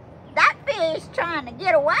 That fish trying to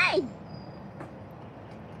get away.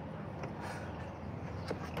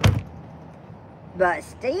 But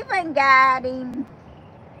Stephen got him.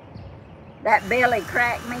 That belly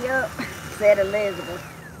cracked me up, said Elizabeth.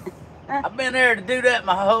 I've been there to do that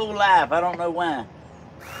my whole life. I don't know why.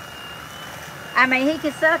 I mean, he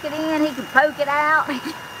can suck it in, he can poke it out.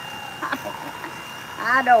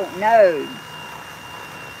 I don't know.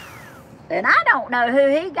 And I don't know who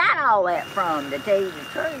he got all that from, to tell you the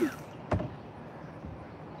truth.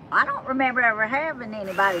 I don't remember ever having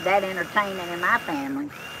anybody that entertaining in my family.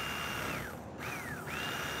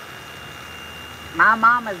 My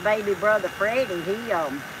mama's baby brother Freddie,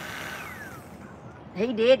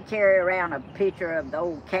 he did carry around a picture of the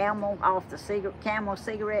old Camel off the Camel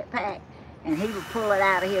cigarette pack, and he would pull it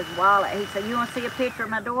out of his wallet. He said, "You want to see a picture of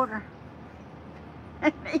my daughter?"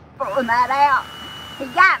 And he's pulling that out. He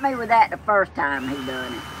got me with that the first time he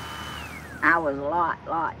done it. I was a lot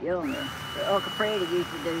younger. But Uncle Freddie used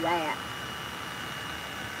to do that.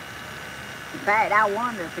 In fact, I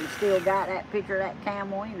wonder if he still got that picture of that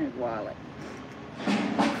Camel in his wallet.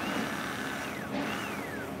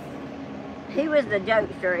 He was the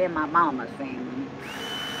jokester in my mama's family.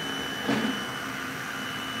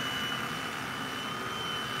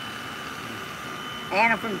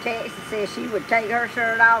 Anna from Texas says she would take her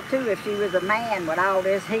shirt off too if she was a man with all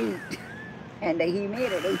this heat and the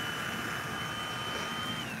humidity.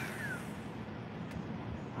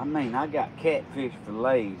 I mean, I got catfish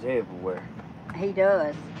fillets everywhere. He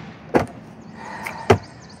does.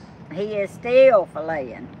 He is still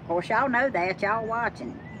filleting. Of course, y'all know that. Y'all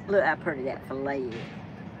watching. Look how pretty that fillet is.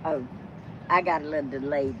 Oh, I got a little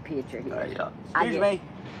delayed picture here. Excuse me.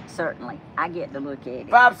 Certainly. I get to look at it.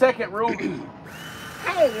 5-second rule.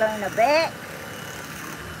 Hey, Luna Beck.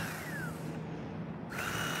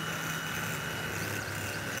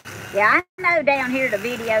 Yeah, I know down here the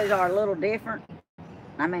videos are a little different.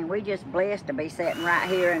 I mean, we just blessed to be sitting right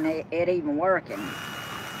here and it even working.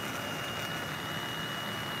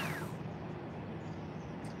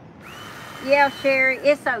 Yeah, Sherry,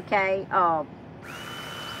 it's okay.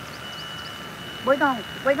 We're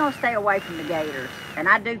gonna stay away from the gators, and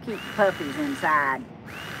I do keep the puppies inside,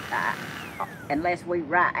 unless we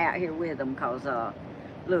right out here with them. Cause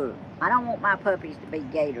look, I don't want my puppies to be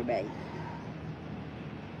gator bait.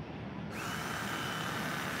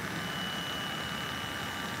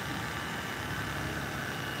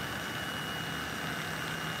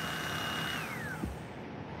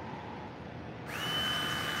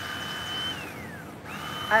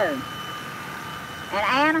 Oh. And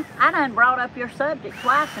Anna, I done brought up your subject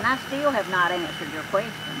twice and I still have not answered your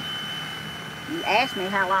question. You asked me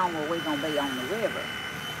how long were we going to be on the river.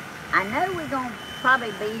 I know we're going to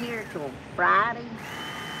probably be here till Friday.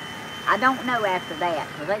 I don't know after that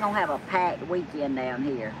because they're going to have a packed weekend down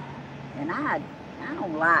here. And I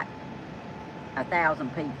don't like 1,000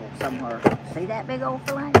 people somewhere. See that big old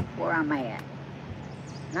fillet? Where I'm at.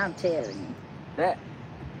 And I'm telling you.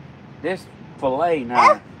 This fillet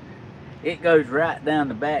now. It goes right down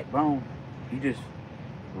the backbone. You just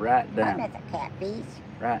right down. That's a catfish.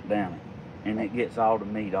 Right down it. And it gets all the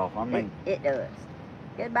meat off. I mean, it does.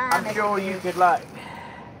 Goodbye. I'm sure you could like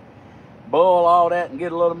boil all that and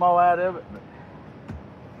get a little more out of it. But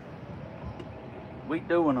we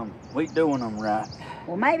doing them right.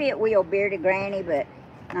 Well, maybe it will, Bearded Granny, but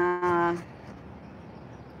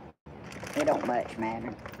it don't much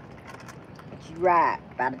matter. But you're right.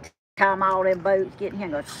 By the time all them boats get in here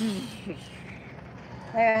and go,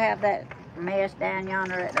 they'll have that mess down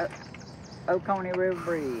yonder at the Oconee River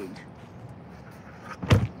Bridge.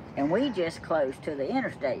 And we just close to the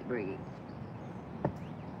interstate bridge.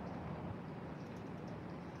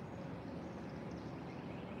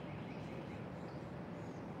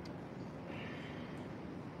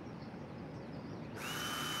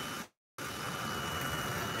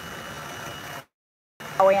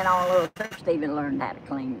 I went on a little trip. Stephen learned how to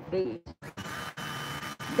clean fish.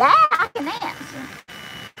 That I can answer.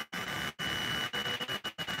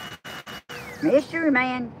 Mystery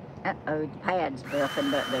Man, the pad's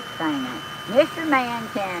buffing, but the thing ain't. Mystery Man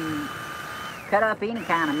can cut up any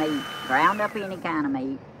kind of meat, ground up any kind of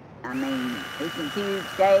meat. I mean, he can cube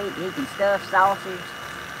steak, he can stuff sausage,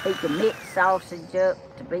 he can mix sausage up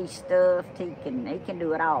to be stuffed, he can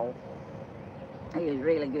do it all. He was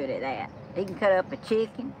really good at that. He can cut up a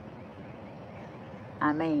chicken.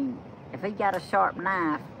 I mean, if he got a sharp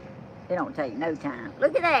knife, it don't take no time.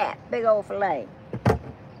 Look at that, big old fillet.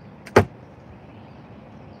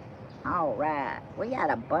 All right, we got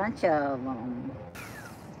a bunch of them.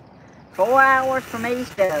 4 hours from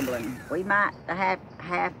East Dublin. We might have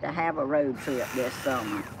to have a road trip this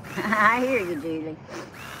summer. I hear you, Julie.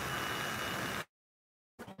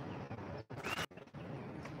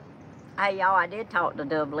 Hey, y'all, I did talk to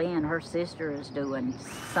Dublin. Her sister is doing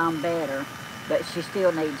some better, but she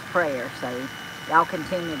still needs prayer, so y'all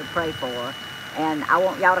continue to pray for her. And I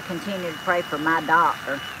want y'all to continue to pray for my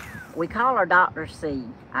doctor. We call her Dr. C.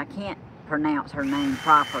 I can't pronounce her name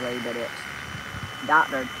properly, but it's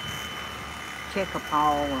Dr.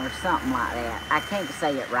 Chickapall or something like that. I can't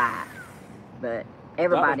say it right, but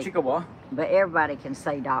everybody can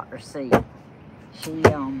say Dr. C.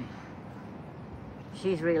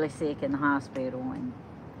 She's really sick in the hospital and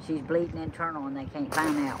she's bleeding internal and they can't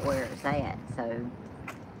find out where it's at. So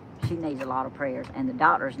she needs a lot of prayers and the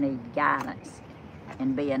doctors need guidance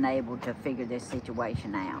in being able to figure this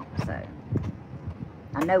situation out. So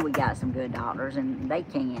I know we got some good doctors and they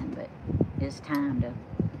can, but it's time to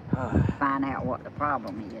find out what the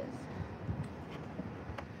problem is.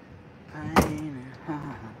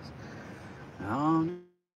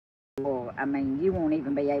 Well, I mean, you won't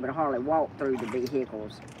even be able to hardly walk through the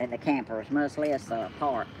vehicles and the campers, much less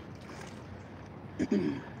park.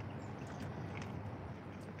 And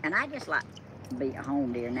I just like to be at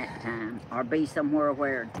home during that time, or be somewhere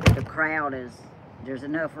where the crowd there's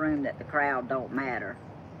enough room that the crowd don't matter.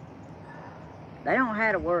 They don't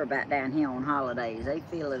have to worry about down here on holidays. They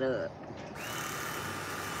fill it up.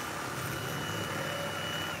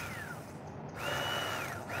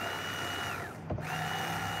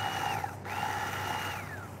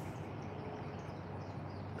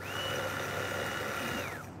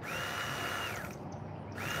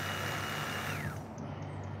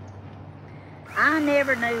 I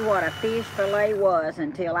never knew what a fish fillet was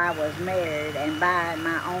until I was married and buying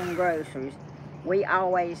my own groceries. We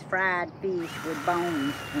always fried fish with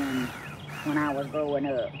bones and when I was growing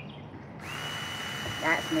up.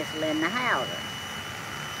 That's Miss Linda Howard.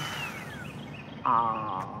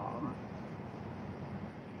 Aww.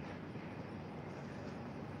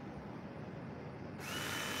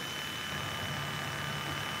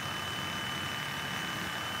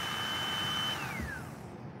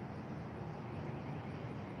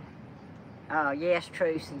 Oh, yes,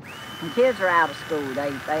 Trucy. When kids are out of school,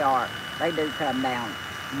 they do come down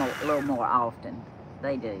a little more often.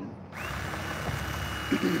 They do.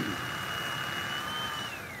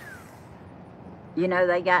 You know,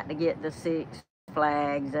 they got to get the Six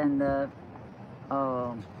Flags and the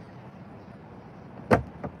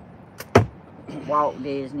Walt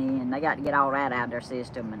Disney, and they got to get all that out of their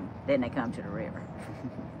system, and then they come to the river.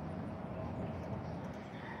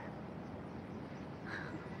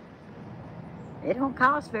 It don't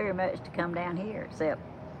cost very much to come down here, except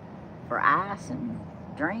for ice and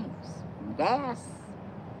drinks and gas,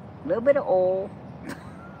 a little bit of oil,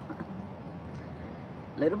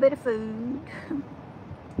 a little bit of food.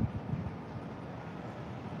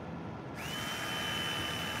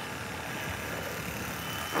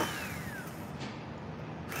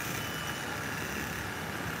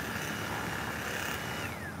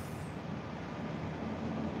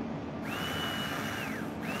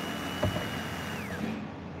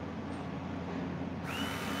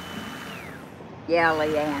 Yeah,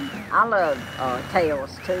 Leanne, I love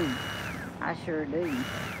tails too. I sure do.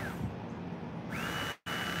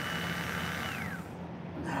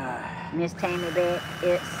 Miss Tammy Beck,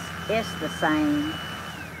 it's the same.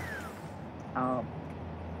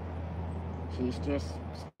 She's just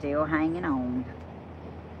still hanging on.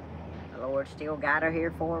 The Lord still got her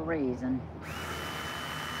here for a reason.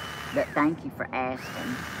 But thank you for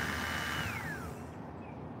asking.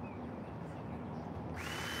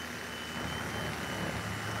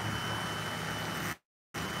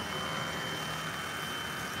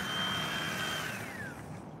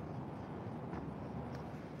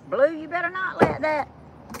 Blue, you better not let that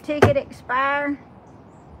ticket expire.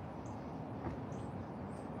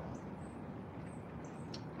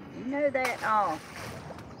 You know that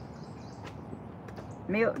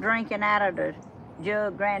milk drinking out of the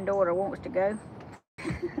jug granddaughter wants to go.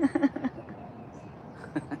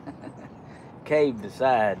 Cave the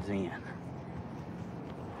sides in.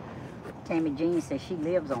 Tammy Jean says she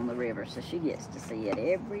lives on the river, so she gets to see it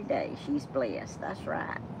every day. She's blessed. That's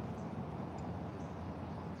right.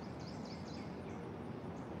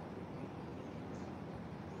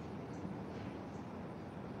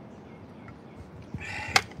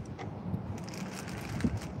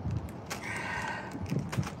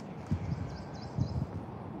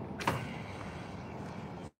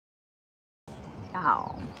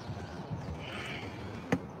 Oh,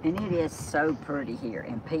 and it is so pretty here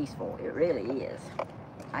and peaceful. It really is.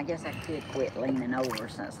 I guess I could quit leaning over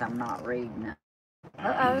since I'm not reading it.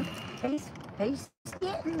 He's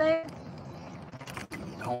getting there.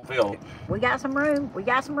 Don't feel it. We got some room. We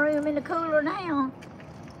got some room in the cooler now.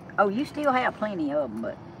 Oh, you still have plenty of them,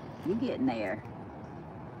 but you getting there.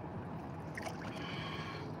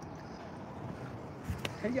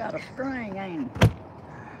 He got a string, ain't he?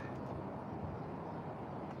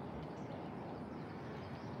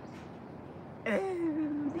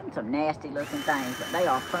 Them some nasty looking things, but they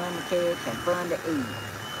are fun to catch and fun to eat.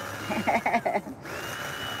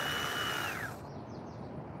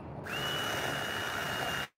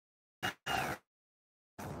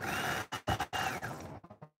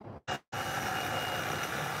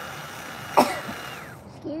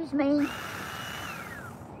 Excuse me.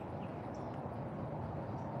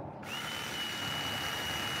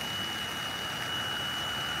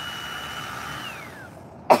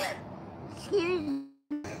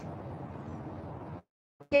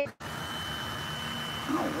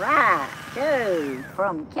 All right, Joe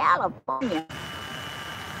from California.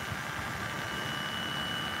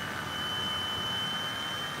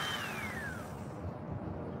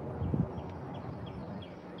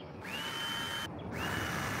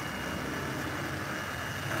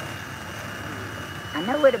 I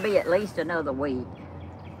know it'll be at least another week.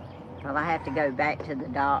 Well, I have to go back to the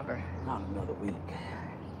doctor. Not another week.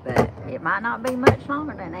 But it might not be much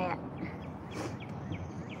longer than that.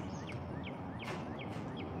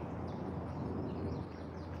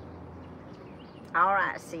 All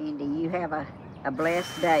right, Cindy, you have a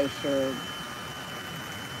blessed day, Shug.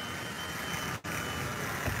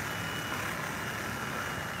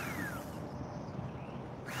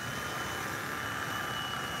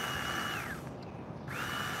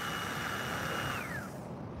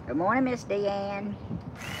 Good morning, Miss Deanne.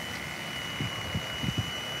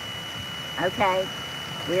 Okay,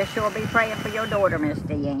 we'll sure be praying for your daughter, Miss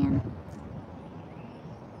Deanne.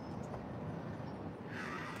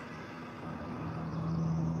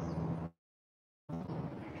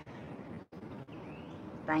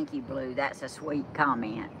 Thank you, Blue. That's a sweet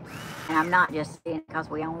comment. And I'm not just saying it because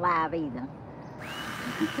we on live either.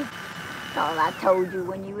 Because I told you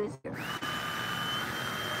when you was here.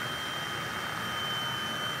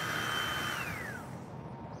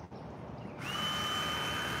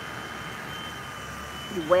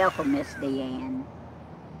 You're welcome, Miss Deanne.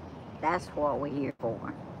 That's what we're here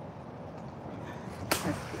for.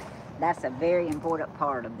 That's a very important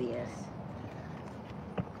part of this.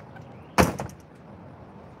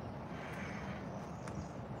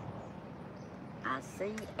 I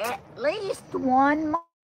see at least one more.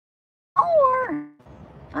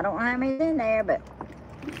 I don't know how many's in there, but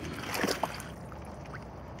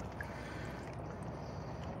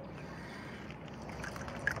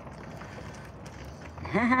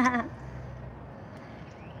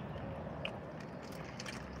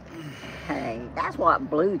hey, that's what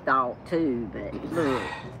Blue thought too, but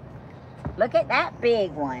look at that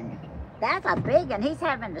big one. That's a big one. He's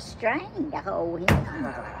having to strain to hold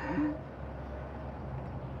him.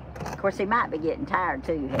 Of course, he might be getting tired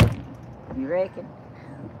too, Helen. You reckon?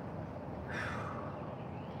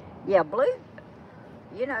 Yeah, Blue,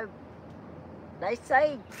 you know, they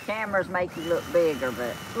say cameras make you look bigger,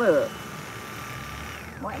 but look,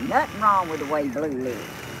 wasn't nothing wrong with the way Blue looked.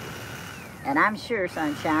 And I'm sure,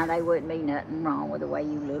 Sunshine, there wouldn't be nothing wrong with the way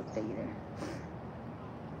you looked either.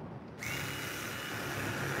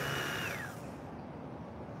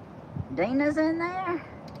 Dina's in there.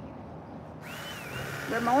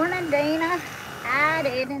 Good morning, Dina. I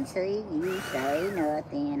didn't see you say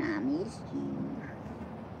nothing. I missed you.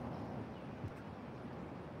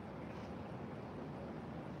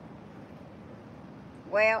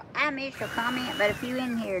 Well, I missed your comment, but if you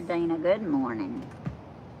in here, Dina, good morning.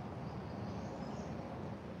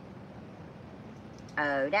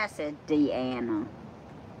 Oh, that's a Deanna.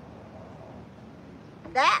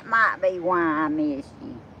 That might be why I missed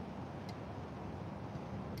you.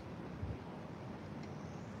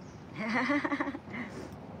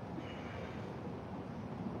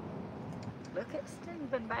 Look at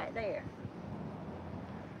Stephen back there.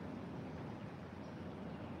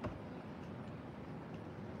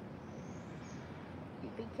 You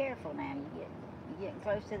be careful now. You're getting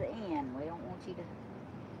close to the end. We don't want you to.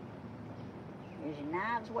 Is your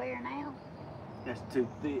knives wearing out? That's too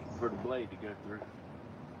thick for the blade to go through.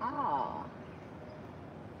 Oh,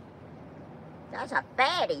 that's a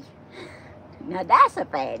fatty. Now that's a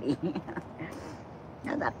fatty.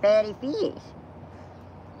 That's a fatty fish.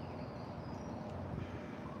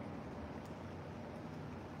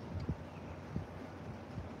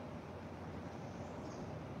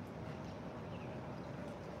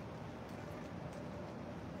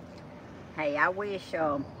 Hey, I wish,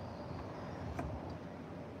 Man,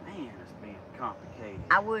 it's being complicated.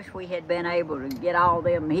 I wish we had been able to get all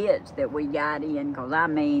them hits that we got in, because I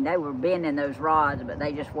mean, they were bending those rods, but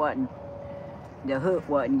they just wasn't, the hook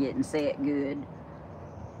wasn't getting set good.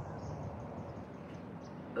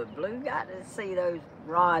 But Blue got to see those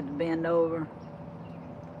rods bend over.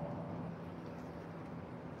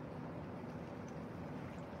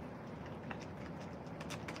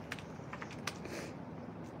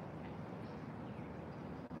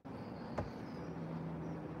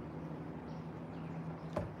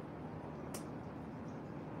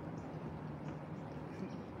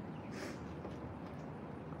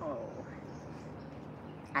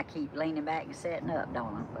 I keep leaning back and setting up,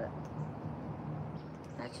 don't I? But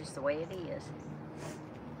that's just the way it is.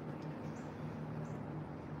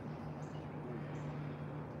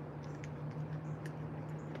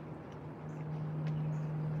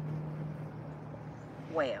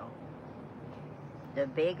 Well, the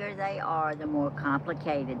bigger they are, the more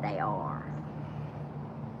complicated they are.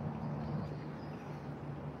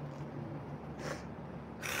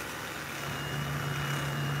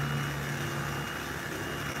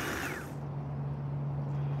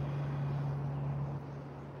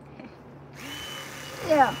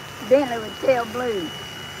 Yeah, Bentley would tell Blue,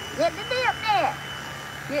 get the dip net,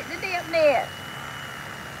 get the dip net.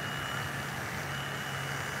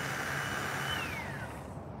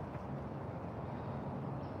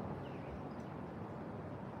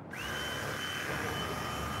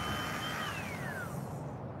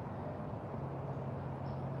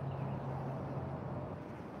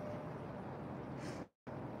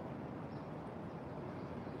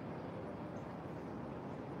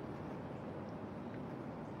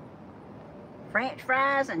 French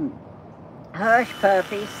fries and hush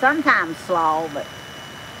puppies, sometimes slaw, but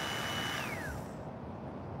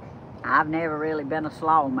I've never really been a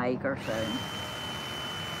slaw maker, so.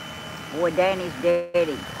 Boy, Danny's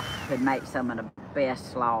daddy could make some of the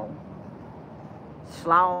best slaw.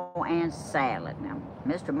 slaw and salad. Now,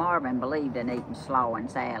 Mr. Marvin believed in eating slaw and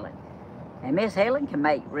salad. And Miss Helen can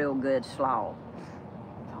make real good slaw.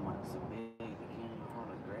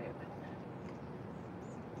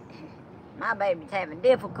 My baby's having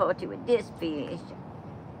difficulty with this fish.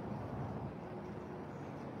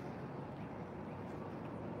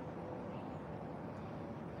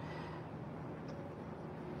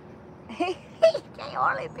 He can't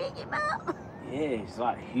hardly pick him up. Yeah, it's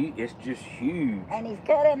like huge. It's just huge. And he's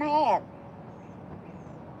cut in half.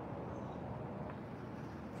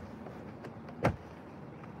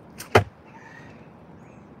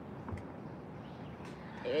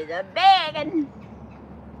 There's a big one.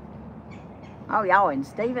 Oh, y'all, and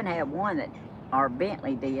Stephen had one that, or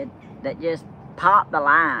Bentley did, that just popped the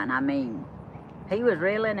line. I mean, he was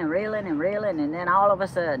reeling and reeling and reeling, and then all of a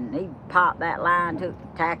sudden, he popped that line, took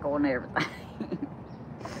the tackle and everything.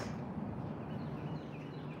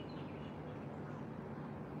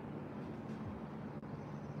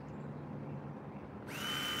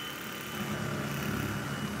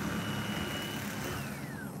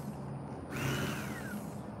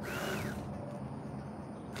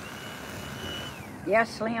 'Yes,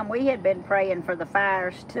 Slim, we had been praying for the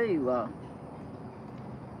fires too.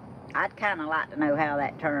 I'd kind of like to know how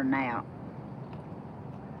that turned out.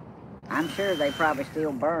 I'm sure they probably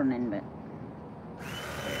still burning, but...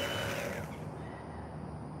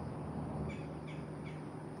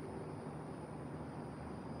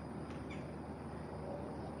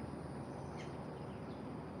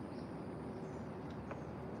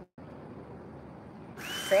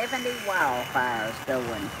 "70 wildfires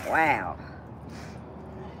going. Wow."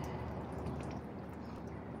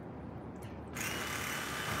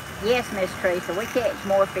 Yes, Miss Teresa, we catch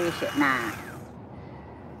more fish at night.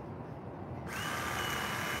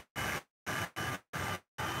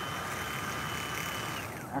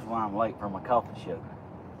 That's why I'm late for my coffee show.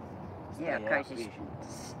 Yeah, because you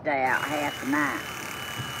stay out half the night.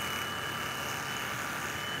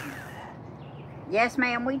 Yes,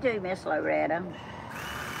 ma'am, we do, Miss Loretta.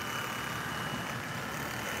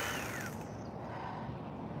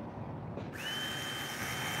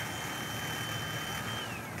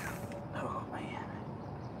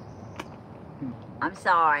 I'm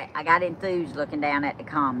sorry, I got enthused looking down at the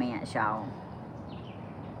comments, y'all.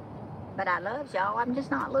 But I love y'all, I'm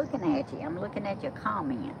just not looking at you. I'm looking at your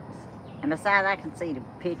comments. And besides, I can see the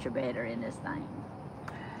picture better in this thing.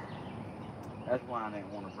 That's why I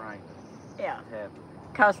didn't want to bring it. Yeah.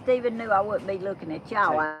 Because Stephen knew I wouldn't be looking at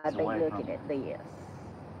y'all, I'd be looking at this.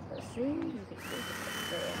 Let's see, you can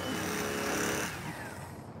see it.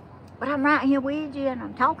 But I'm right here with you and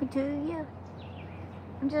I'm talking to you.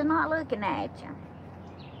 I'm just not looking at you.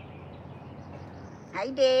 Hey,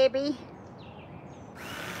 Debbie.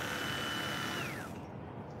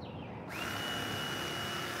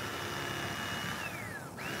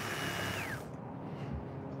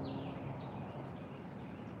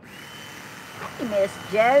 Hey, Miss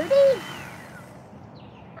Jody.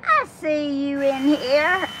 I see you in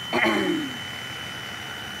here.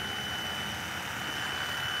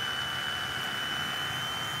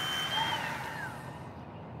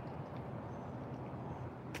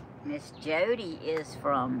 Miss Jody is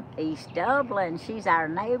from East Dublin. She's our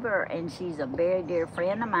neighbor, and she's a very dear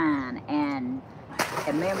friend of mine and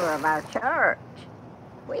a member of our church.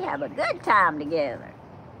 We have a good time together.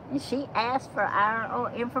 And she asked for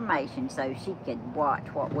our information so she could watch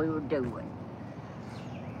what we were doing.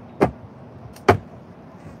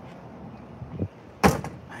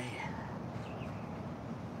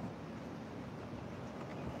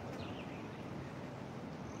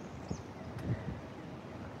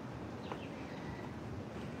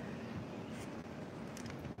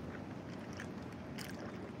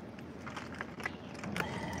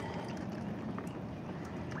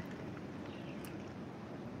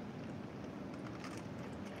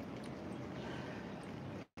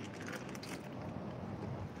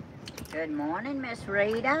 Good morning, Miss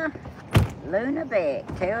Rita. Luna Beck,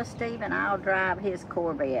 tell Stephen I'll drive his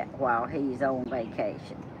Corvette while he's on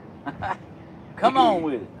vacation. Come on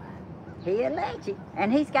with it. He'll let you.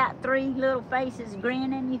 And he's got 3 little faces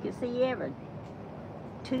grinning. You can see every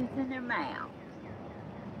tooth in their mouth.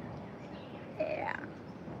 Yeah.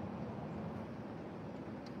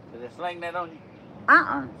 Did they sling that on you?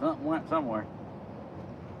 Something went somewhere.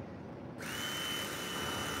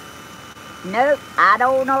 Nope, I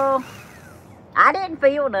don't know. I didn't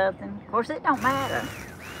feel nothing. Of course, it don't matter.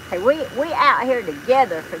 Hey, we out here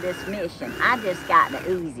together for this mission. I just got the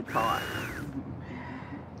easy part.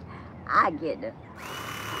 I get to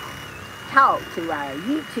talk to our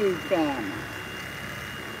YouTube family.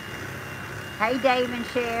 Hey, Dave and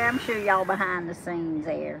Cher, I'm sure y'all behind the scenes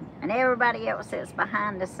there. And everybody else that's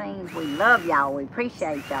behind the scenes, we love y'all. We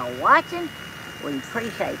appreciate y'all watching. We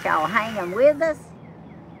appreciate y'all hanging with us.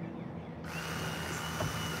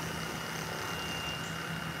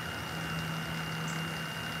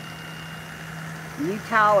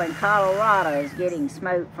 Utah and Colorado is getting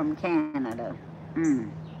smoke from Canada.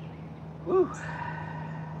 Woo.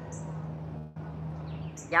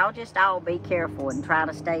 Y'all just all be careful and try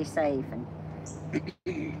to stay safe. And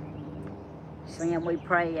Slim, we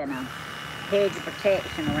pray in a hedge of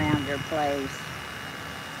protection around your place.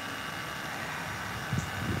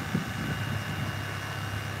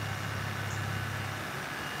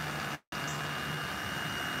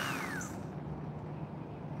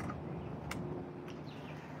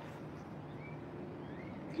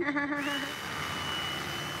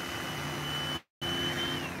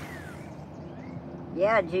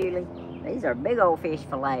 Yeah, Julie, these are big old fish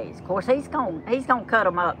fillets. Of course, he's gonna cut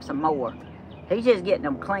them up some more. He's just getting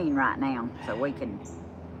them clean right now, so we can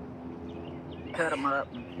cut them up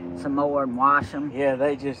some more and wash them. Yeah,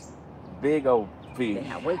 they just big old fish.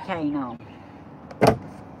 Yeah, we can't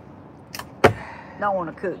don't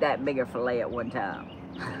want to cook that bigger fillet at one time.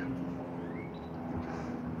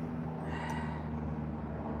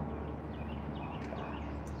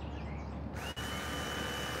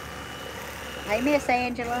 Hey, Miss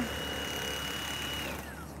Angela.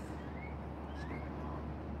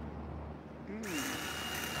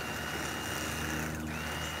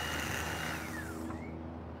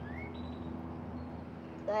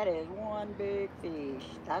 That is one big fish.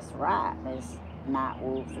 That's right, Miss Night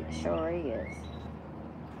Wolf. It sure is.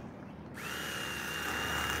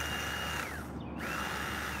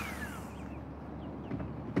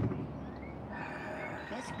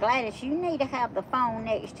 Miss Gladys, you need to have the phone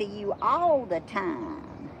next to you all the time.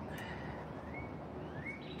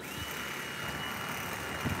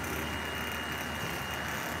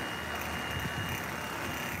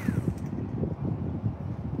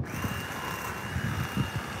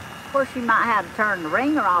 Of course, you might have to turn the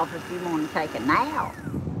ringer off if you want to take a nap.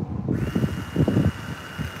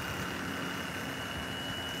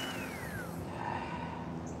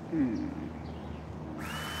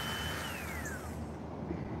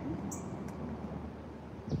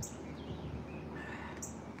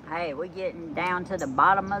 Hey, we're getting down to the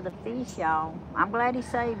bottom of the fish, y'all. I'm glad he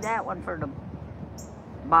saved that one for the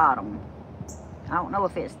bottom. I don't know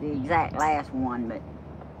if it's the exact last one, but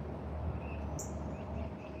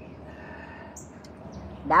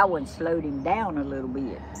that one slowed him down a little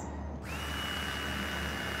bit.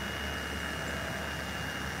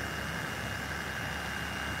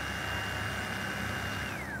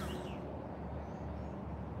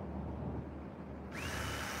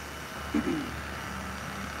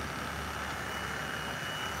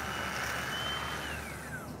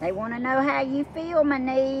 They want to know how you feel,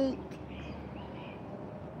 Monique.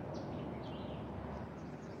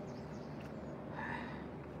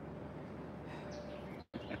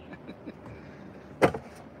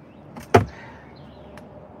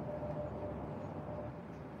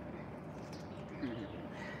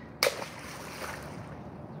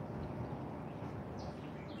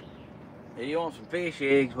 If you want some fish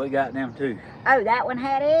eggs, we got them too. Oh, that one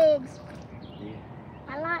had eggs? Yeah.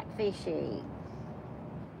 I like fish eggs.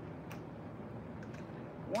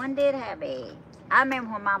 One did have eggs. I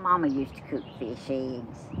remember when my mama used to cook fish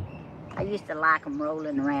eggs. I used to like them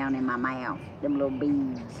rolling around in my mouth, them little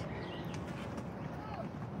beads.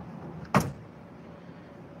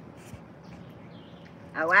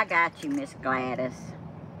 Oh, I got you, Miss Gladys.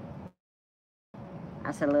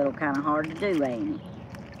 That's a little kind of hard to do, ain't it?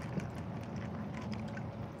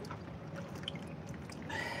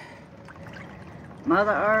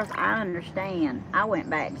 Mother Earth, I understand. I went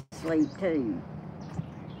back to sleep too.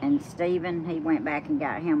 And Stephen, he went back and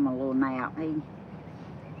got him a little nap.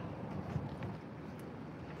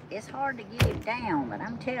 It's hard to get him down, but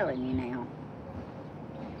I'm telling you now.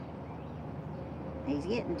 He's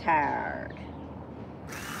getting tired.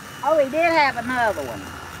 Oh, he did have another one.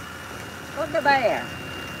 Look at there.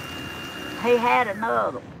 He had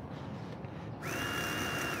another one.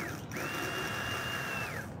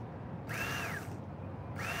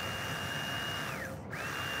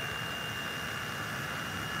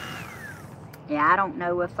 Yeah, I don't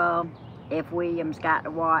know if Williams got to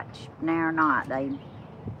watch now or not. They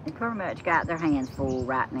pretty much got their hands full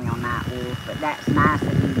right now, Night Wolf. But that's nice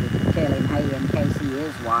of you to tell him, hey, in case he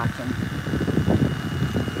is watching.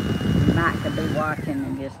 He might could be watching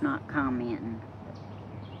and just not commenting.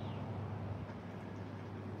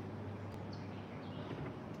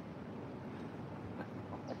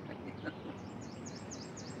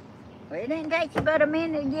 Well, it didn't take you but a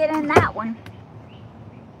minute to get in that one.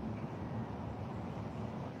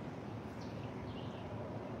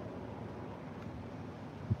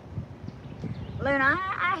 Luna,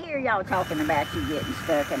 I hear y'all talking about you getting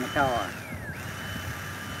stuck in the car.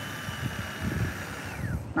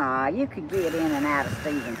 Aw, you could get in and out of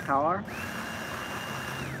Stephen's car.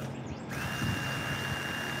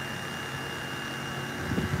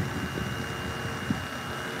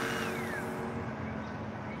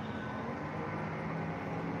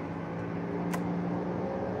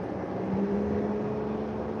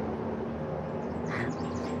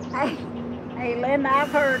 Hey, Linda,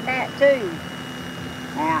 I've heard that too.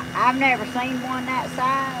 Now, I've never seen one that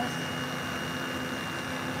size.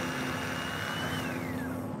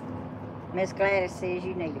 Miss Gladys says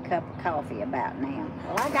you need a cup of coffee about now.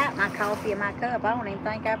 Well, I got my coffee in my cup. I don't even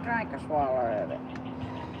think I've drank a swallow of it.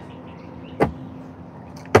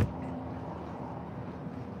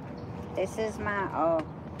 This is my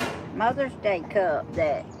Mother's Day cup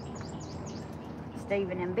that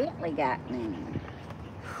Stephen and Bentley got me.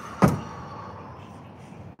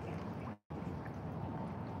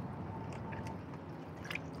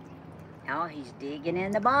 Oh, he's digging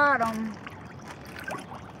in the bottom.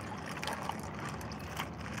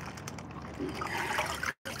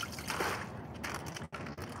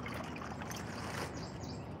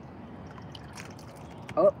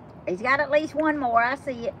 Oh, he's got at least one more. I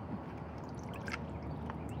see it.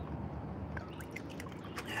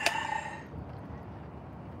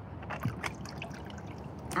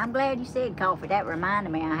 I'm glad you said coffee. That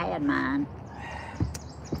reminded me I had mine.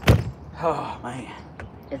 Oh, man.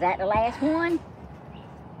 Is that the last one?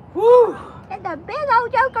 Woo! It's a big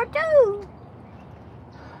old joker, too.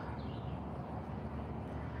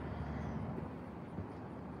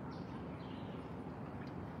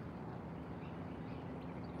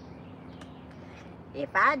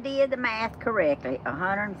 If I did the math correctly,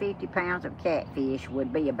 150 pounds of catfish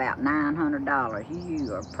would be about $900.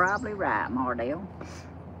 You are probably right, Mardell.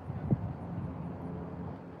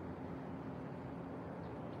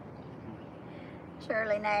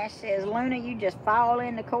 Shirley Nash says, Luna, you just fall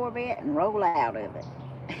in the Corvette and roll out of it.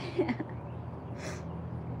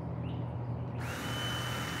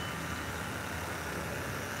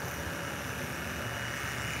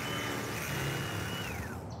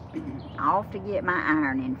 Off to get my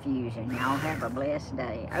iron infusion. Y'all have a blessed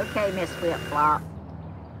day. Okay, Miss Flip Flop.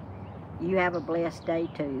 You have a blessed day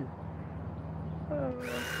too.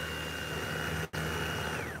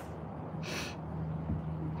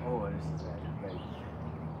 Oh, this is aggravating.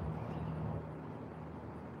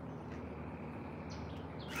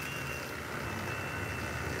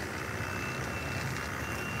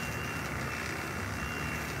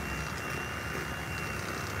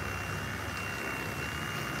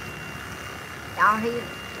 Y'all,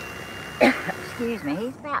 excuse me,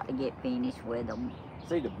 he's about to get finished with them.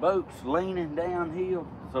 See, the boat's leaning downhill,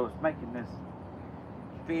 so it's making this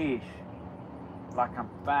fish like I'm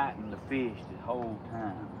fighting the fish the whole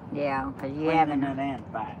time. Yeah, because you Cleaning haven't, it and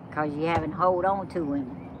fighting. because you haven't hold on to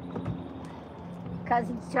him. Because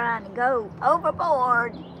he's trying to go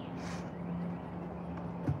overboard.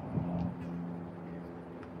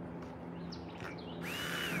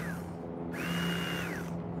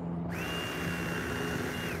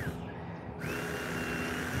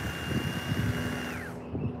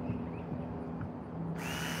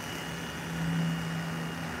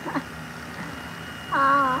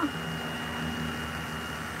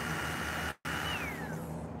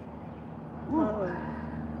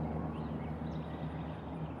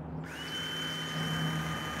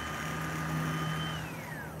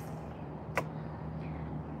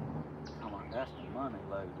 That's the money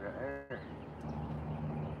load right there.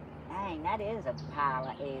 Dang, that is a pile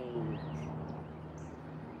of eggs.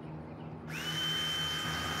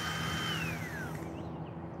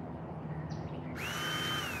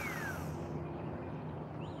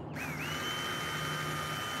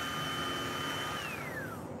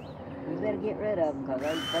 We better get rid of them because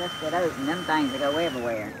they busted open. Them things will go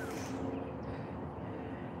everywhere.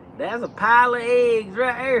 There's a pile of eggs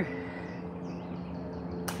right there.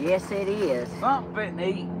 Yes, it is. Something to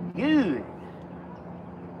eat good.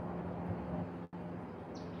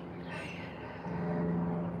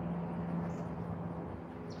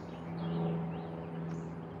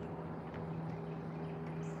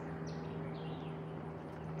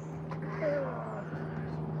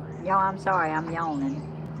 Y'all, I'm sorry, I'm yawning.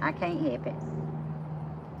 I can't help it.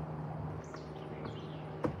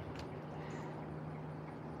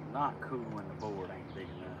 Not cool when the board ain't big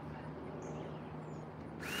enough.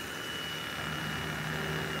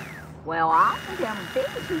 Well, I want them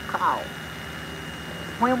fish you caught.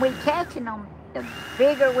 when we catching them, the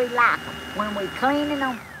bigger we like them. When we cleaning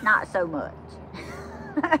them, not so much.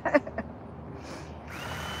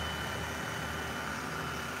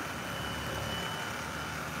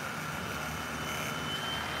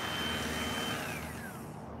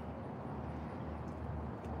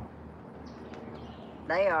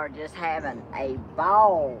 They are just having a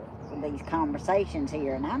ball with these conversations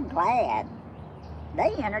here, and I'm glad.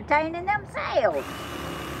 They entertaining themselves.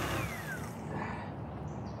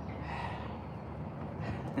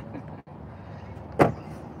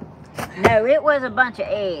 No, it was a bunch of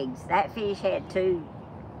eggs. That fish had two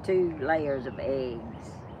layers of eggs.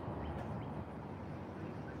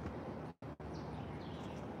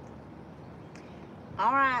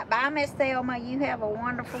 All right, bye, Miss Thelma. You have a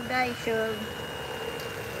wonderful day, sugar.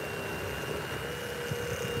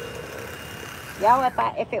 Y'all,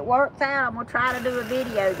 if it works out, I'm gonna try to do a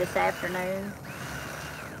video this afternoon.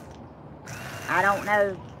 I don't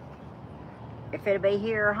know if it'll be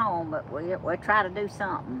here or home, but we'll try to do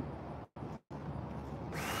something.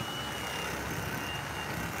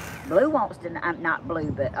 Blue wants to, not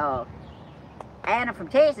Blue, but Anna from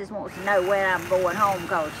Texas wants to know when I'm going home,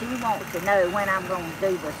 because she wants to know when I'm going to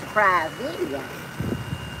do the surprise video.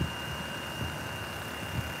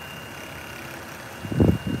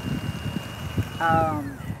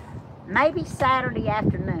 Maybe Saturday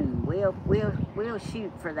afternoon. We'll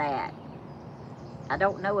shoot for that. I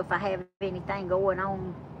don't know if I have anything going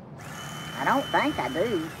on. I don't think I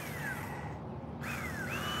do.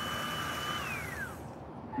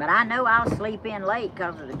 But I know I'll sleep in late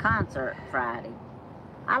because of the concert Friday.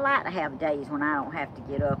 I like to have days when I don't have to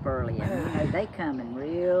get up early, and you know, they coming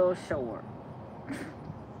real short.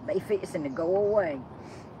 They fixing to go away.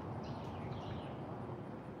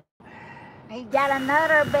 He got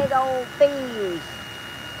another big old fish.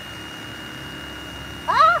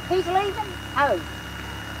 Oh, he's leaving. Oh.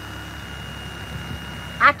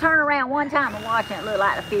 I turned around one time and watched it, it looked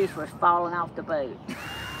like the fish was falling off the boat.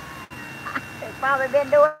 It's probably been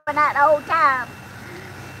doing that the whole time.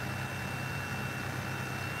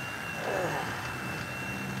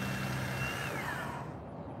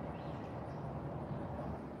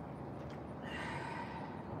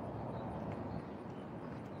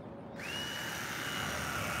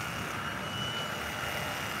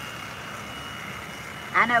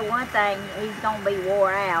 I know one thing, he's going to be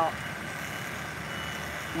wore out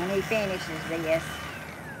when he finishes this.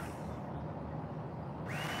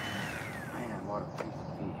 Man, what a piece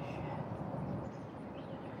of fish.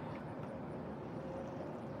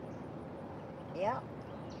 Yep.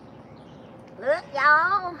 Look,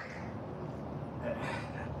 y'all.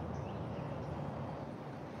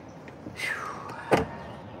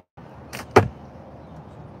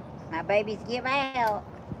 My babies give out.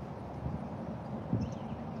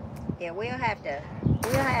 Yeah, we'll have to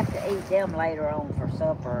eat them later on for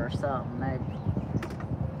supper or something.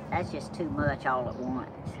 That's just too much all at once.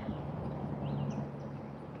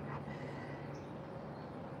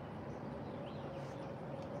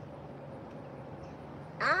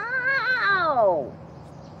 Ow!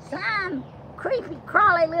 Some creepy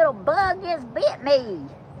crawly little bug just bit me.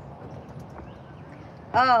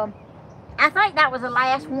 I think that was the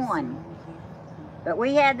last one. But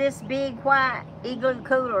we had this big white igloo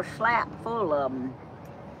cooler slapped full of them.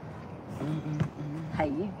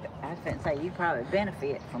 Hey, I was going to say, you probably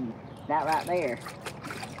benefit from that right there.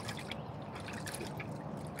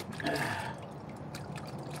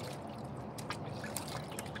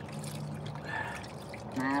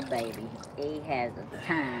 My baby, he has a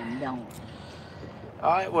time, don't he?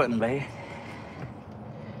 Oh, it wasn't bad.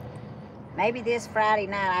 Maybe this Friday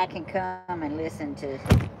night I can come and listen to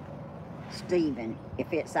Stephen,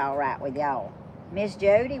 if it's all right with y'all. Miss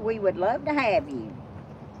Jody, we would love to have you.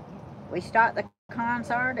 We start the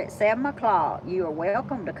concert at 7 o'clock. You are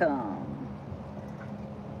welcome to come.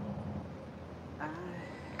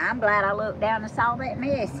 I'm glad I looked down and saw that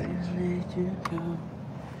message.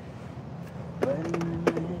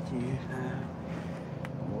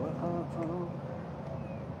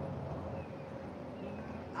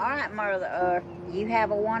 All right, Mother Earth, you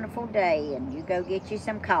have a wonderful day, and you go get you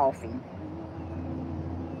some coffee.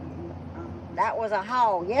 That was a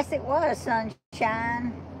haul. Yes, it was,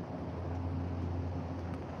 Sunshine.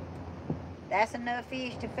 That's enough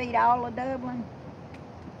fish to feed all of Dublin.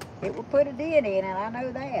 It will put a dent in it, I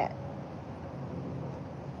know that.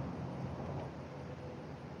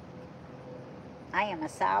 I am a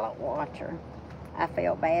silent watcher. I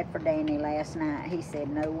felt bad for Danny last night. He said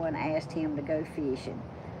no one asked him to go fishing.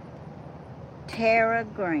 Tara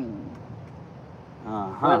Green.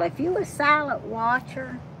 Well, if you're a silent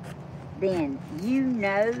watcher, then you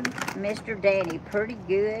know Mr. Danny pretty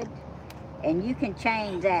good, and you can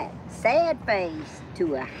change that sad face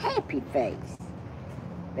to a happy face,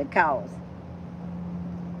 because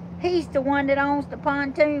he's the one that owns the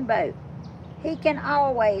pontoon boat. He can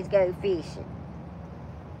always go fishing.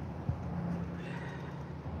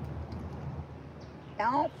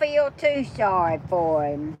 Don't feel too sorry for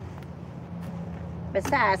him.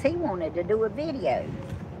 Besides, he wanted to do a video.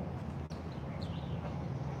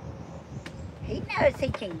 He knows he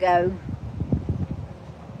can go.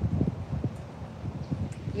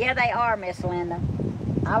 Yeah, they are, Miss Linda.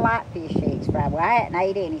 I like fish eggs fried. Well, I hadn't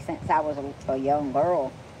ate any since I was a young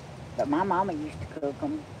girl, but my mama used to cook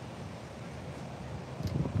them.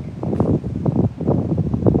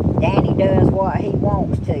 Danny does what he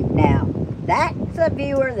wants to. Now, that's a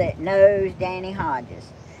viewer that knows Danny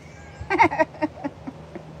Hodges.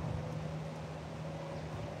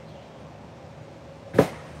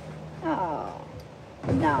 Oh,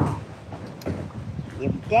 no.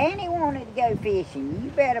 If Danny wanted to go fishing, you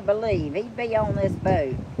better believe he'd be on this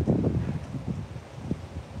boat.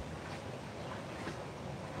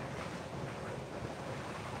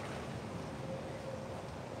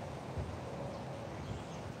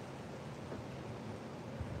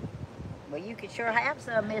 Well, you could sure have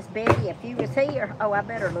some, Miss Betty, if you was here. Oh, I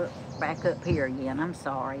better look back up here again. I'm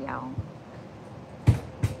sorry, y'all.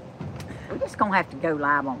 We're just going to have to go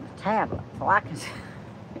live on the tablet so I can...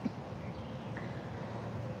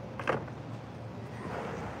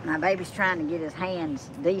 My baby's trying to get his hands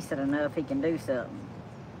decent enough he can do something.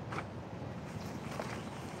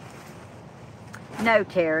 No,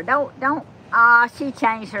 Tara, don't. Ah, she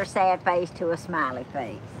changed her sad face to a smiley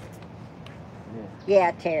face.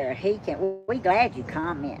 Yeah, Tara, he can. We're glad you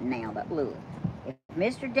commenting now, but look, if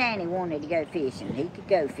Mr. Danny wanted to go fishing, he could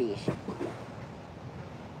go fishing.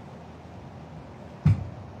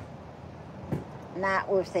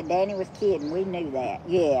 Nightwolf said Danny was kidding. We knew that.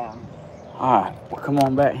 Yeah. All right, well, come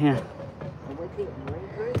on back here. We're getting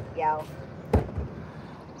regroup, y'all.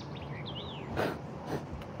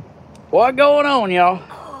 What going on, y'all?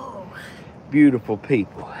 Oh. Beautiful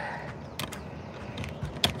people.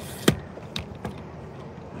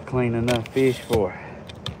 Clean enough fish for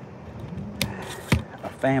a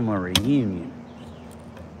family reunion.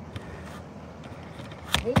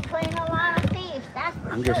 He cleaned a lot of fish, that's for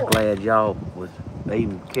I'm sure. just glad y'all was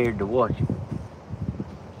even cared to watch it.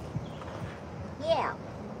 Yeah.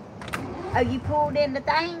 Oh, you pulled in the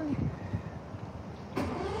thing?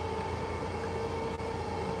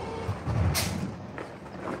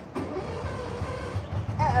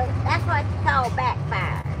 Uh-oh, that's what you call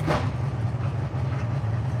backfire.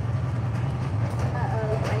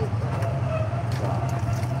 Uh-oh, wait.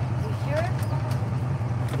 You sure?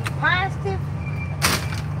 You positive?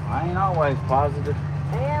 I ain't always positive.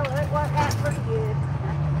 Yeah, well, it worked out pretty good.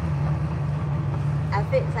 I was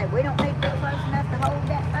fixing to say, we don't need to be close enough to hold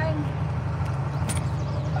that thing.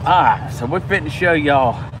 Alright, so we're fitting to show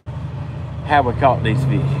y'all how we caught these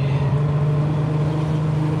fish.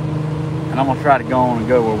 And I'm gonna try to go on and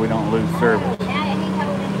go where we don't lose service. Now that he's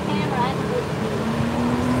holding the camera, I can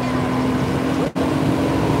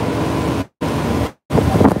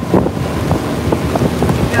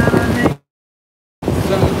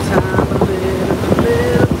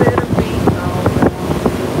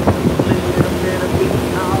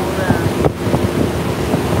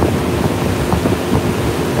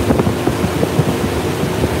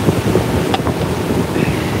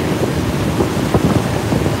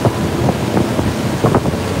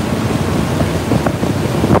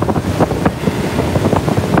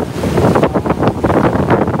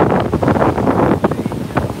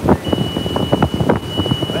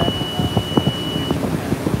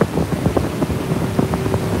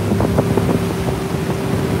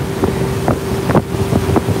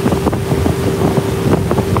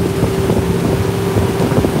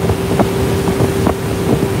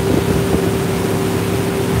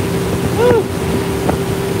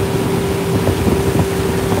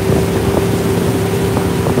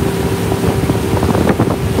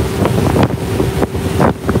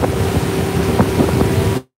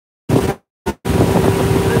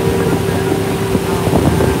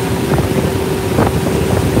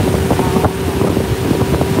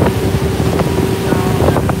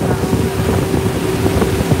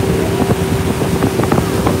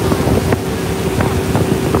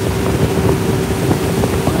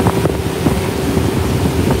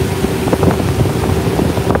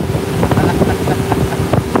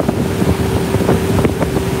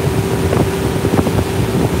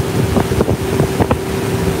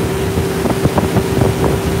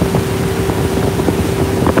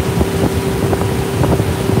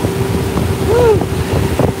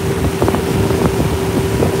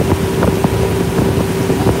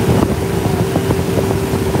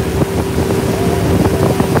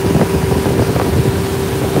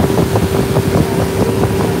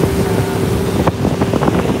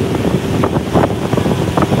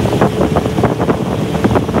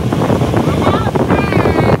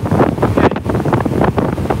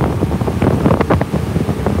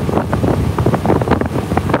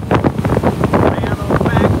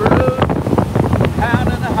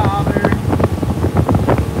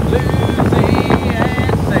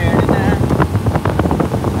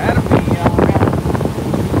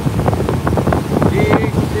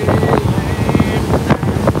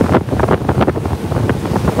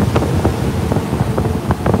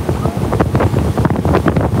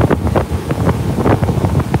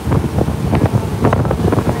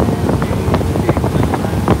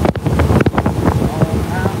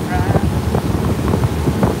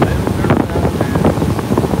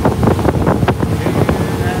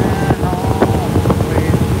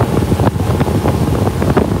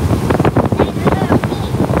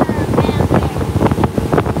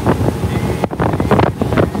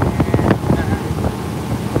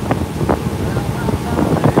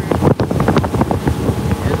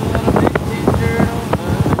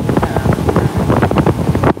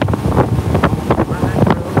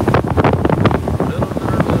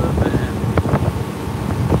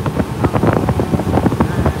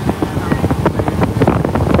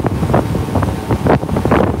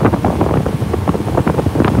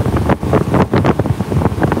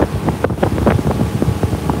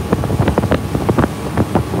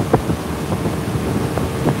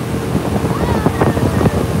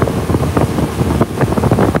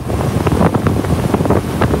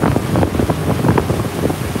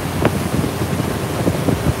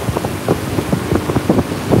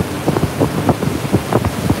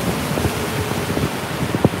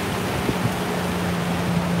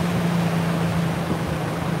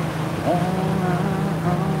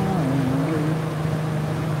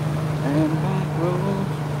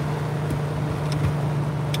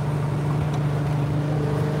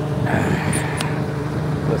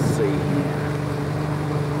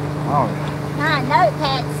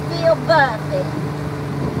little busted.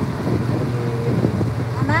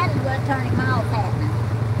 I might as well turn him off, hadn't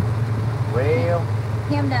I? Well,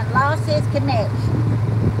 Him done lost his connection.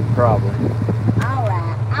 probably. All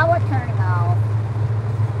right, I will turn him off.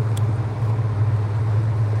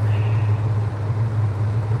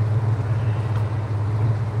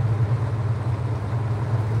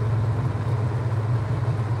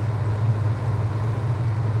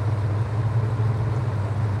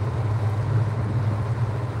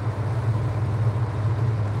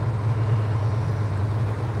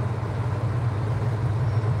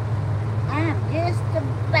 I'm just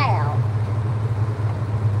about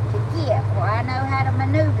to get where I know how to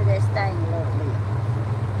maneuver this thing a little bit.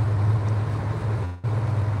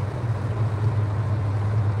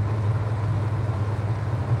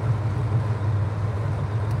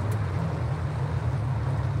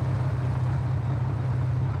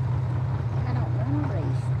 I don't want to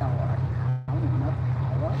restart. I want to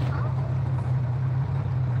power off.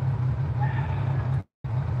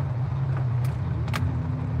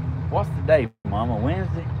 What's the day, Mama?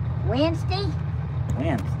 Wednesday? Wednesday?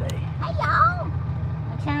 Wednesday. Hey y'all!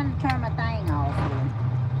 I'm trying to turn my thing off here.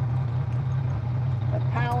 But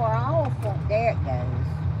power off, there it goes.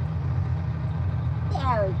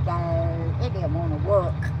 There we go. It didn't want to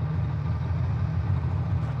work.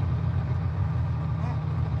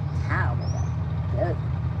 How will it go?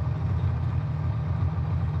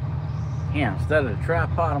 Yeah, instead of the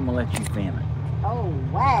tripod, I'm gonna let you film it. Oh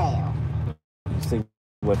wow. You see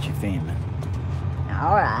what you're filming.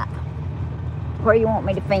 Alright. Where you want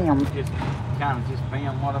me to film? Just kind of just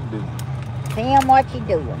film what I'm doing. Film what you're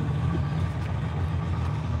doing.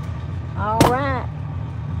 Alright.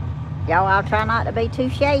 Y'all, I'll try not to be too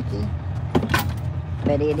shaky.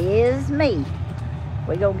 But it is me.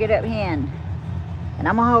 We gonna get up here and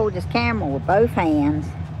I'm gonna hold this camera with both hands.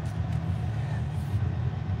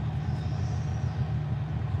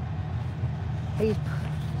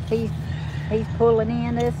 He's pulling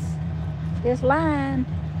in this line.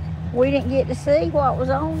 We didn't get to see what was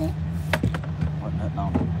on it. Wasn't nothing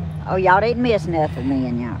on it. Oh, y'all didn't miss nothing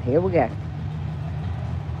then, y'all. Here we go.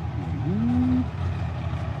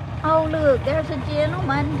 Oh, look, there's a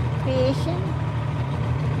gentleman fishing.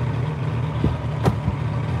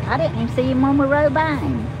 I didn't even see him when we rode by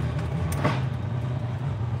him.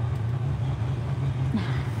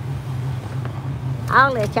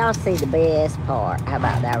 I'll let y'all see the best part. How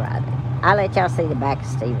about that right there? I'll let y'all see the back of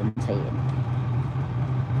Stephen's head.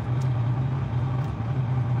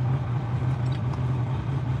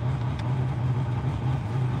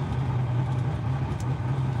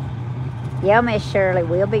 Yeah, Miss Shirley,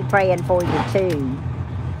 we'll be praying for you too.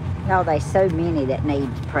 Oh, there's so many that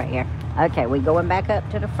needs prayer. Okay, we going back up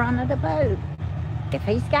to the front of the boat. If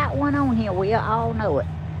he's got one on here, we'll all know it.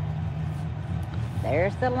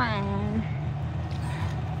 There's the line.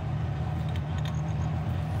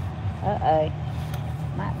 Uh-oh.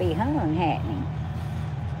 Might be hung, hadn't he?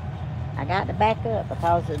 I got to back up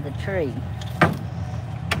because of the tree.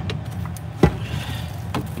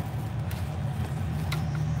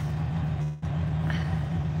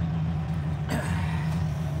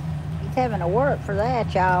 He's having to work for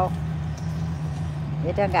that, y'all.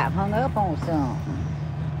 It done got hung up on something.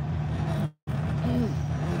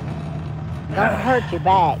 Don't hurt your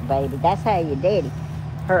back, baby. That's how your daddy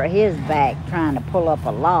hurt his back trying to pull up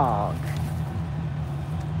a log.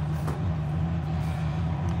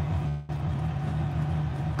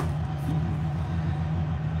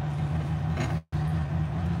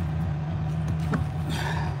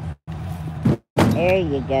 There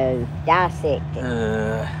you go. Dissect it.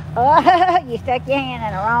 Oh, you stuck your hand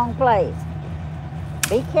in the wrong place.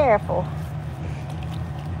 Be careful.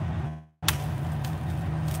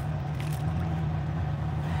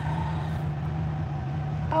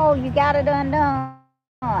 Oh, you got it undone.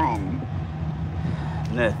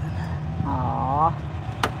 Nothing. Aw.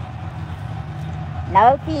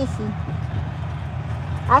 No kissy.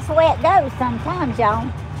 That's the way it goes sometimes, y'all.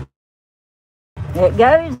 It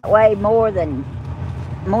goes that way more than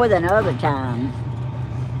other times.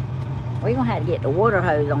 We're gonna have to get the water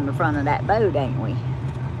hose on the front of that boat, ain't we?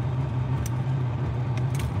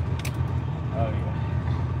 Oh yeah.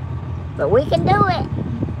 But we can do it.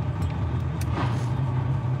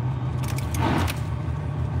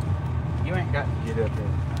 You ain't got to get up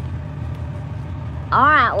there.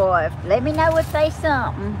 Alright, well, let me know if there's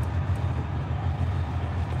something.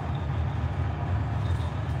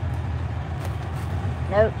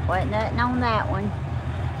 Nope, wasn't nothing on that one.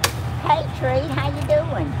 Hey tree, how you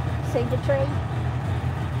doing? See the tree?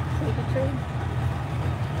 See the tree?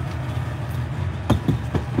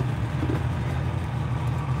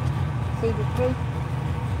 See the tree?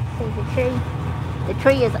 see the tree? The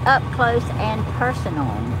tree is up close and personal.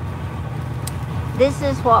 This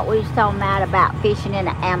is what we was talking about fishing in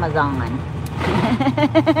the Amazon.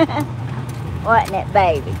 Wasn't it,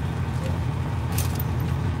 baby?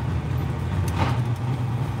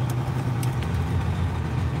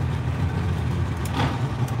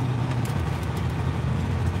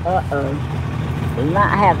 Uh-oh. We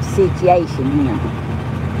might have a situation here.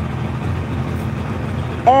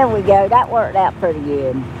 There we go. That worked out pretty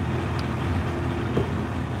good.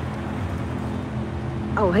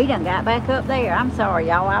 Oh, he done got back up there. I'm sorry,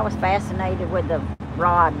 y'all. I was fascinated with the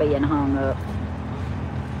rod being hung up.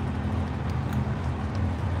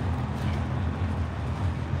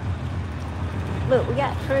 Look, we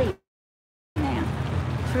got a tree now.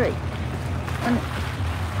 Tree.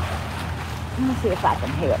 Let me see if I can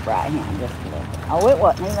help right here just a little bit. Oh, it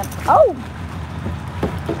wasn't even. Oh!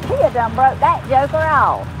 He had done broke that joker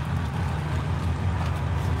off.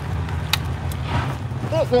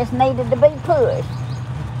 It just needed to be pushed.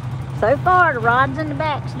 So far, the rods in the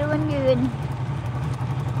back's doing good.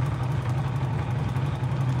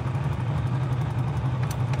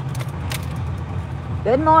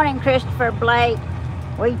 Good morning, Christopher Blake.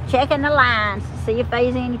 We checking the lines to see if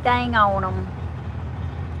there's anything on them.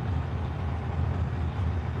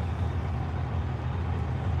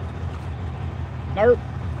 Nope.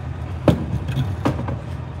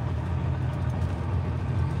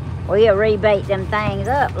 We'll rebait them things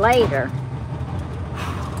up later.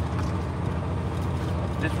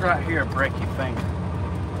 This right here will break your finger.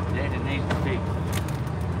 Daddy needs to fix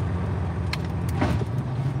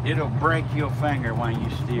it. It'll break your finger when you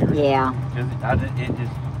steer it. Yeah. Because it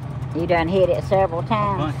just... You done hit it several A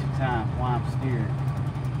times? bunch of times while I'm steering.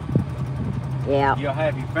 Yeah. You'll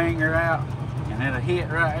have your finger out, and it'll hit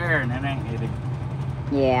right there, and then it'll...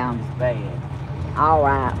 Yeah. It's bad. All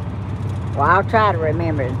right. Well, I'll try to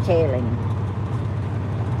remember to tell him.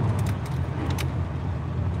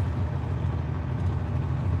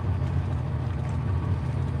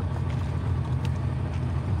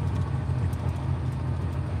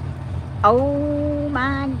 Oh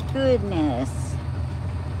my goodness.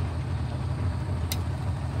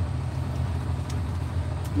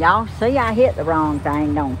 Y'all see I hit the wrong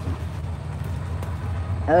thing, don't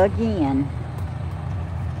you? Again.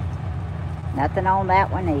 Nothing on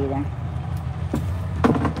that one either.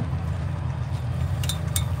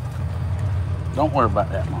 Don't worry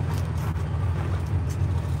about that, Mom.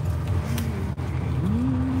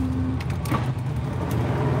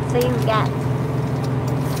 See, we got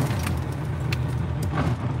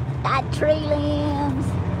tree limbs.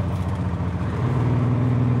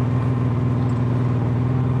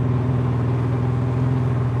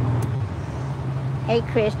 Hey,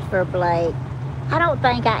 Christopher Blake. I don't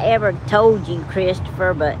think I ever told you,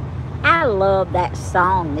 Christopher, but I love that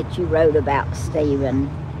song that you wrote about Stephen.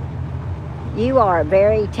 You are a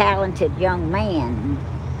very talented young man.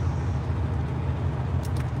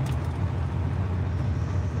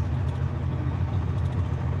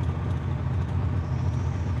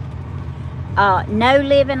 No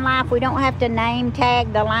living life. We don't have to name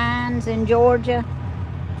tag the lines in Georgia.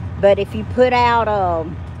 But if you put out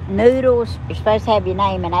noodles, you're supposed to have your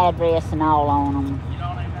name and address and all on them. You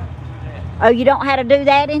don't even have to do that. Oh, you don't have to do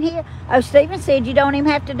that in here? Oh, Stephen said you don't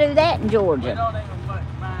even have to do that in Georgia. We don't even much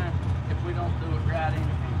mind if we don't do it right in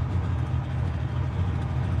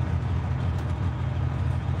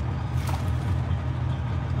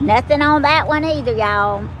here. Nothing on that one either,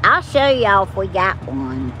 y'all. I'll show y'all if we got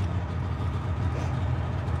one.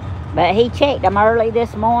 But he checked them early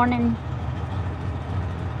this morning.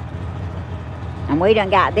 And we done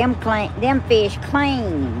got them fish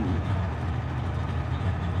clean.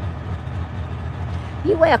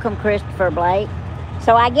 You're welcome, Christopher Blake.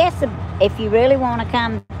 So I guess if you really want to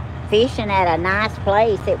come fishing at a nice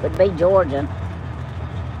place, it would be Georgia.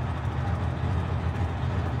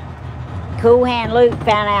 Cool Hand Luke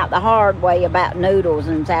found out the hard way about noodles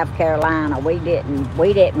in South Carolina. We didn't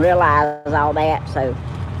realize all that, so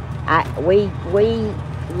we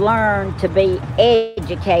learned to be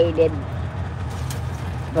educated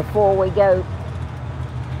before we go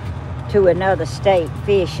to another state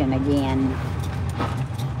fishing again.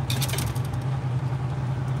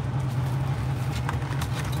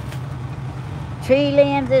 Tree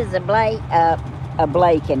limbs is a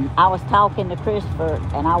Blaken. I was talking to Christopher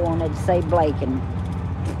and I wanted to say Blaken.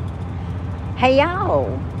 Hey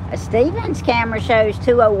y'all, Stephen's camera shows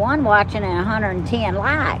 201 watching and 110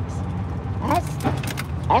 likes.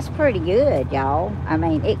 That's pretty good, y'all. I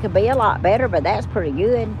mean, it could be a lot better, but that's pretty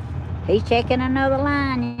good. He's checking another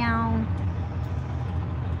line, y'all.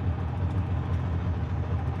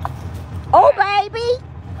 Oh, baby!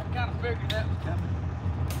 I figured that was coming.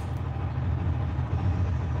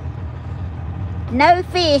 No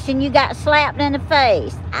fish and you got slapped in the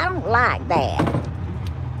face. I don't like that.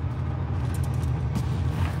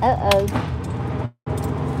 Uh-oh.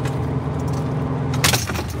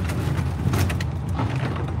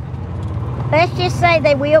 Let's just say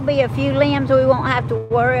there will be a few limbs. We won't have to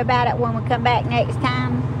worry about it when we come back next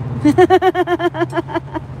time.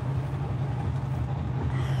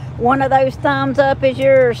 One of those thumbs up is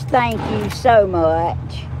yours. Thank you so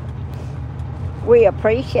much. We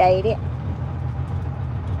appreciate it.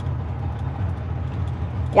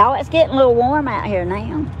 Y'all, it's getting a little warm out here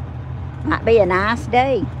now. Might be a nice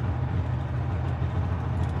day.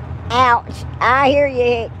 Ouch. I hear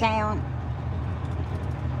you, Hicktown.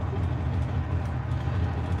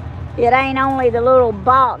 It ain't only the little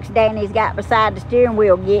box Danny's got beside the steering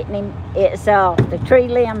wheel getting him. It's the tree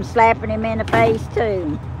limbs slapping him in the face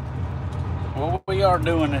too. Well, we are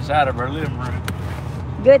doing this out of our living room.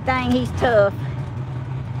 Good thing he's tough.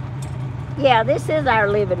 Yeah, this is our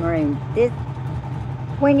living room. This,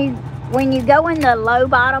 when you go in the low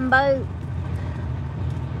bottom boat,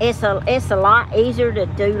 it's a lot easier to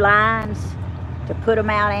do lines, to put them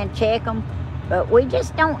out and check them. But we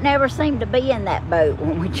just don't never seem to be in that boat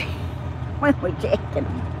when we checking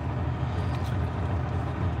them.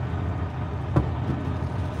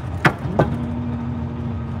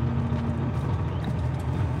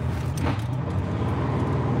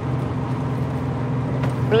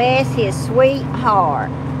 Bless his sweet heart.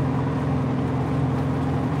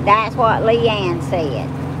 That's what Leanne said.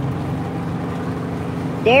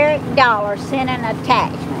 Derek Dollar sent an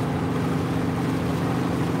attachment.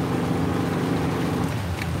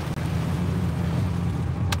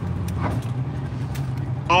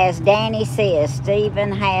 As Danny says,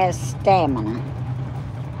 Stephen has stamina.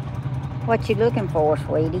 What you looking for,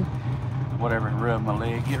 sweetie? Whatever rubbed my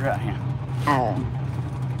leg. Get right here. Oh.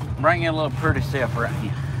 Bring your little pretty self right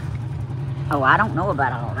here. Oh, I don't know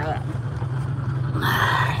about all that.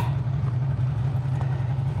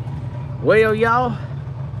 Well, y'all,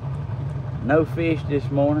 no fish this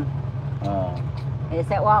morning. Is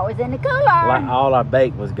that what was in the cooler? All our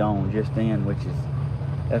bait was gone just then,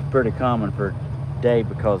 that's pretty common for day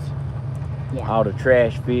because all the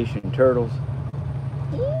trash fish and turtles.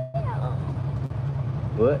 Yeah.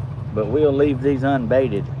 But we'll leave these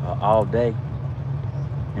unbaited all day,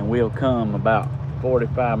 and we'll come about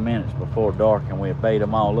 45 minutes before dark and we'll bait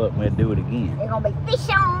them all up and we'll do it again. They're gonna be fish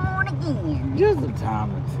on again. Just the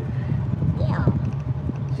time or two. Yeah.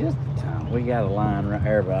 Just the time. We got a line right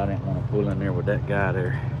there, but I didn't want to pull in there with that guy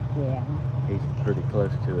there. Yeah. He's pretty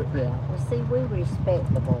close to it. Yeah. Well, see, we're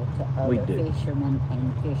respectable to other fishermen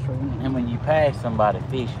and fisherwomen. And when you pass somebody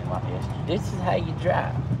fishing like this is how you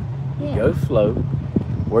drive. You Yeah. go slow,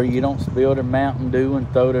 where you don't spill their Mountain Dew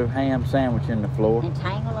and throw their ham sandwich in the floor. And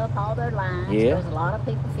tangle up all their lines. Yeah. Because a lot of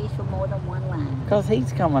people fish with more than one line. Because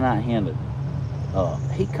he's coming out here to,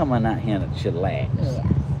 chillax. Yeah.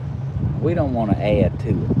 We don't want to add to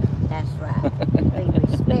it. That's right. Be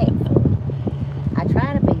respectful. I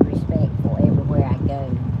try to be respectful everywhere I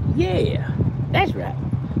go. Yeah, that's right.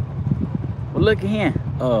 Well, look at here.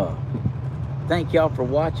 Thank y'all for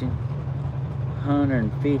watching.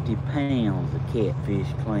 150 pounds of catfish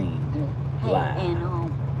cleaned. Hey, Live.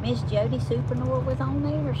 and Miss Jody Supernova was on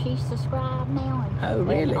there. She's subscribed now. And, Oh,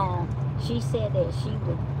 really? And, she said that she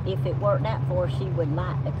would, if it worked out for her, she would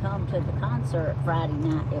like to come to the concert Friday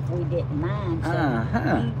night if we didn't mind. So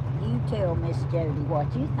you tell Miss Jody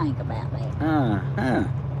what you think about that.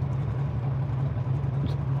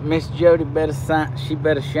 Miss Jody better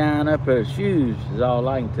shine up her shoes, is all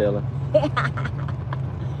I can tell her.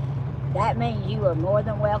 That means you are more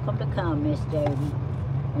than welcome to come, Miss Jody.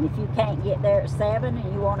 And if you can't get there at 7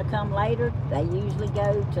 and you want to come later, they usually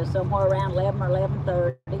go to somewhere around 11 or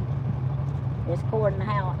 11:30. It's according to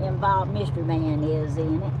how involved Mystery Man is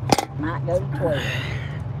in it. Might go to 12.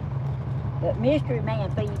 But Mystery Man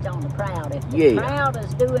feeds on the crowd. If the crowd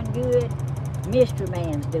is doing good, Mystery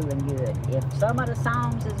Man's doing good. If some of the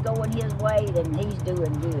songs is going his way, then he's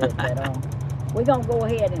doing good. But we're going to go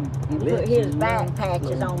ahead and put his back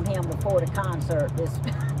patches on him before the concert this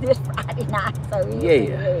Friday night, so he'll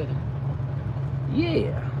be ready.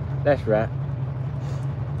 Yeah, that's right.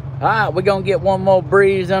 All right, we're going to get one more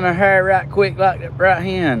breeze on our hair right quick like that right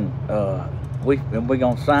here, and we're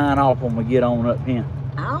going to sign off when we get on up here.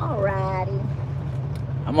 All righty.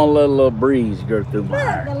 I'm going to let a little breeze go through my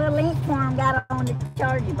hair. Look, the little ink form got on the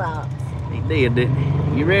charger box. He did, didn't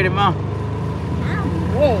he? You ready, Mom?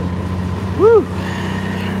 I'm ready. Woo!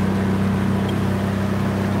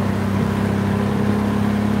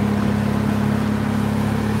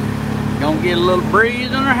 Gonna gonna get a little breeze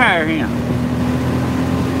in her hair here.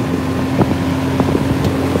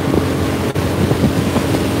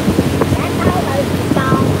 That's almost the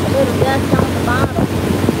song, a little dust on the bottom.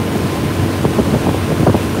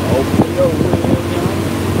 Hopefully your William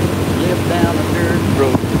live down a dirt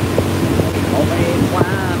road. Homemade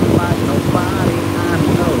wine like nobody I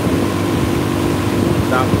know.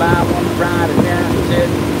 Stopped by one Friday night and said,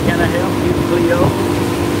 can I help you, Cleo?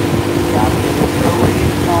 Got a little early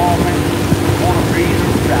morning, wanna breathe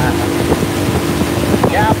and dry.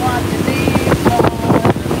 Got what you need,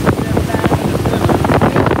 boys, and step down to the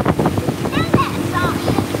Now that song,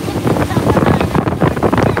 it's something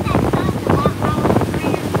like that song about rolling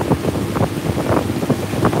around.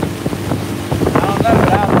 I don't know,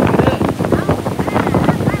 but I'll look it up.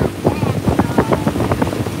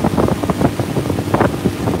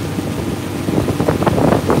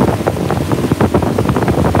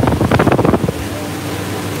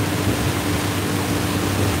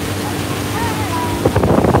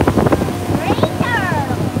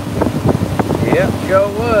 Yep, sure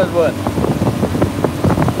was, wasn't it?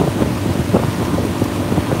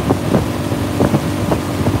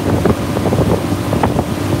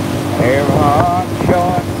 Every hard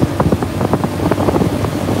choice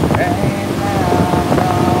ain't right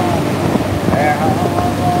wrong. Their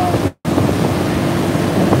hard one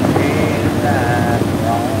ain't right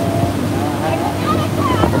wrong.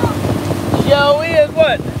 Sure is,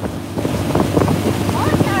 wasn't it?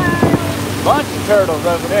 Bunch of turtles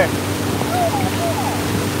over there.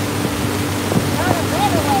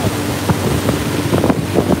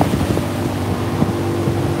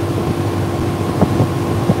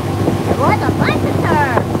 What a bunch of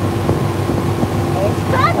turds. It's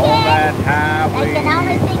crooked. On that highway. They can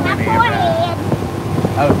only see my forehead.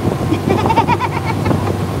 Oh,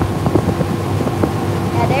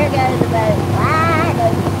 Now there goes the boat. Wide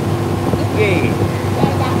open. yeah.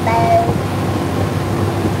 There's that boat.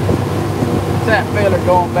 What's that fella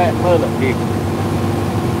going back mullet picking?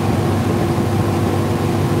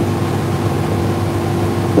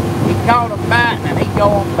 He caught a biting and he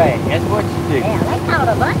going back. That's what you do. Yeah, they caught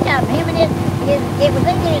a bunch of them. Him and it was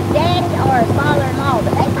either his daddy or his father-in-law,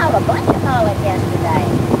 but they caught a bunch of mullet yesterday.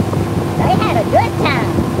 They had a good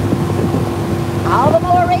time. All the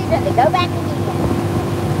more reason to go back again.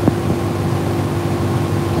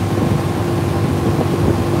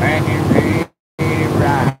 And you really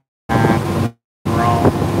right from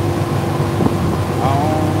wrong.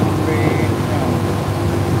 Only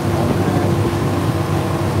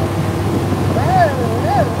Whoa,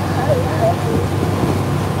 whoa, whoa,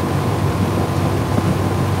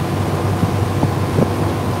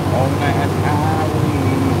 on that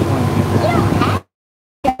highway 29.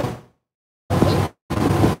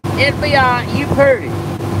 It'll be alright, you pretty.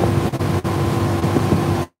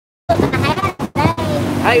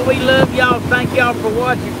 Hey, we love y'all. Thank y'all for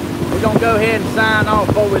watching. We're gonna go ahead and sign off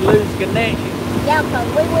before we lose connection. Yeah, because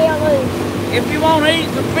we will lose. If you want to eat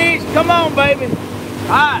some fish, come on, baby.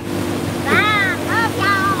 Alright. Bye. Love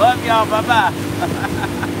y'all. Love y'all. Bye-bye.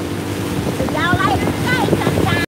 See y'all later.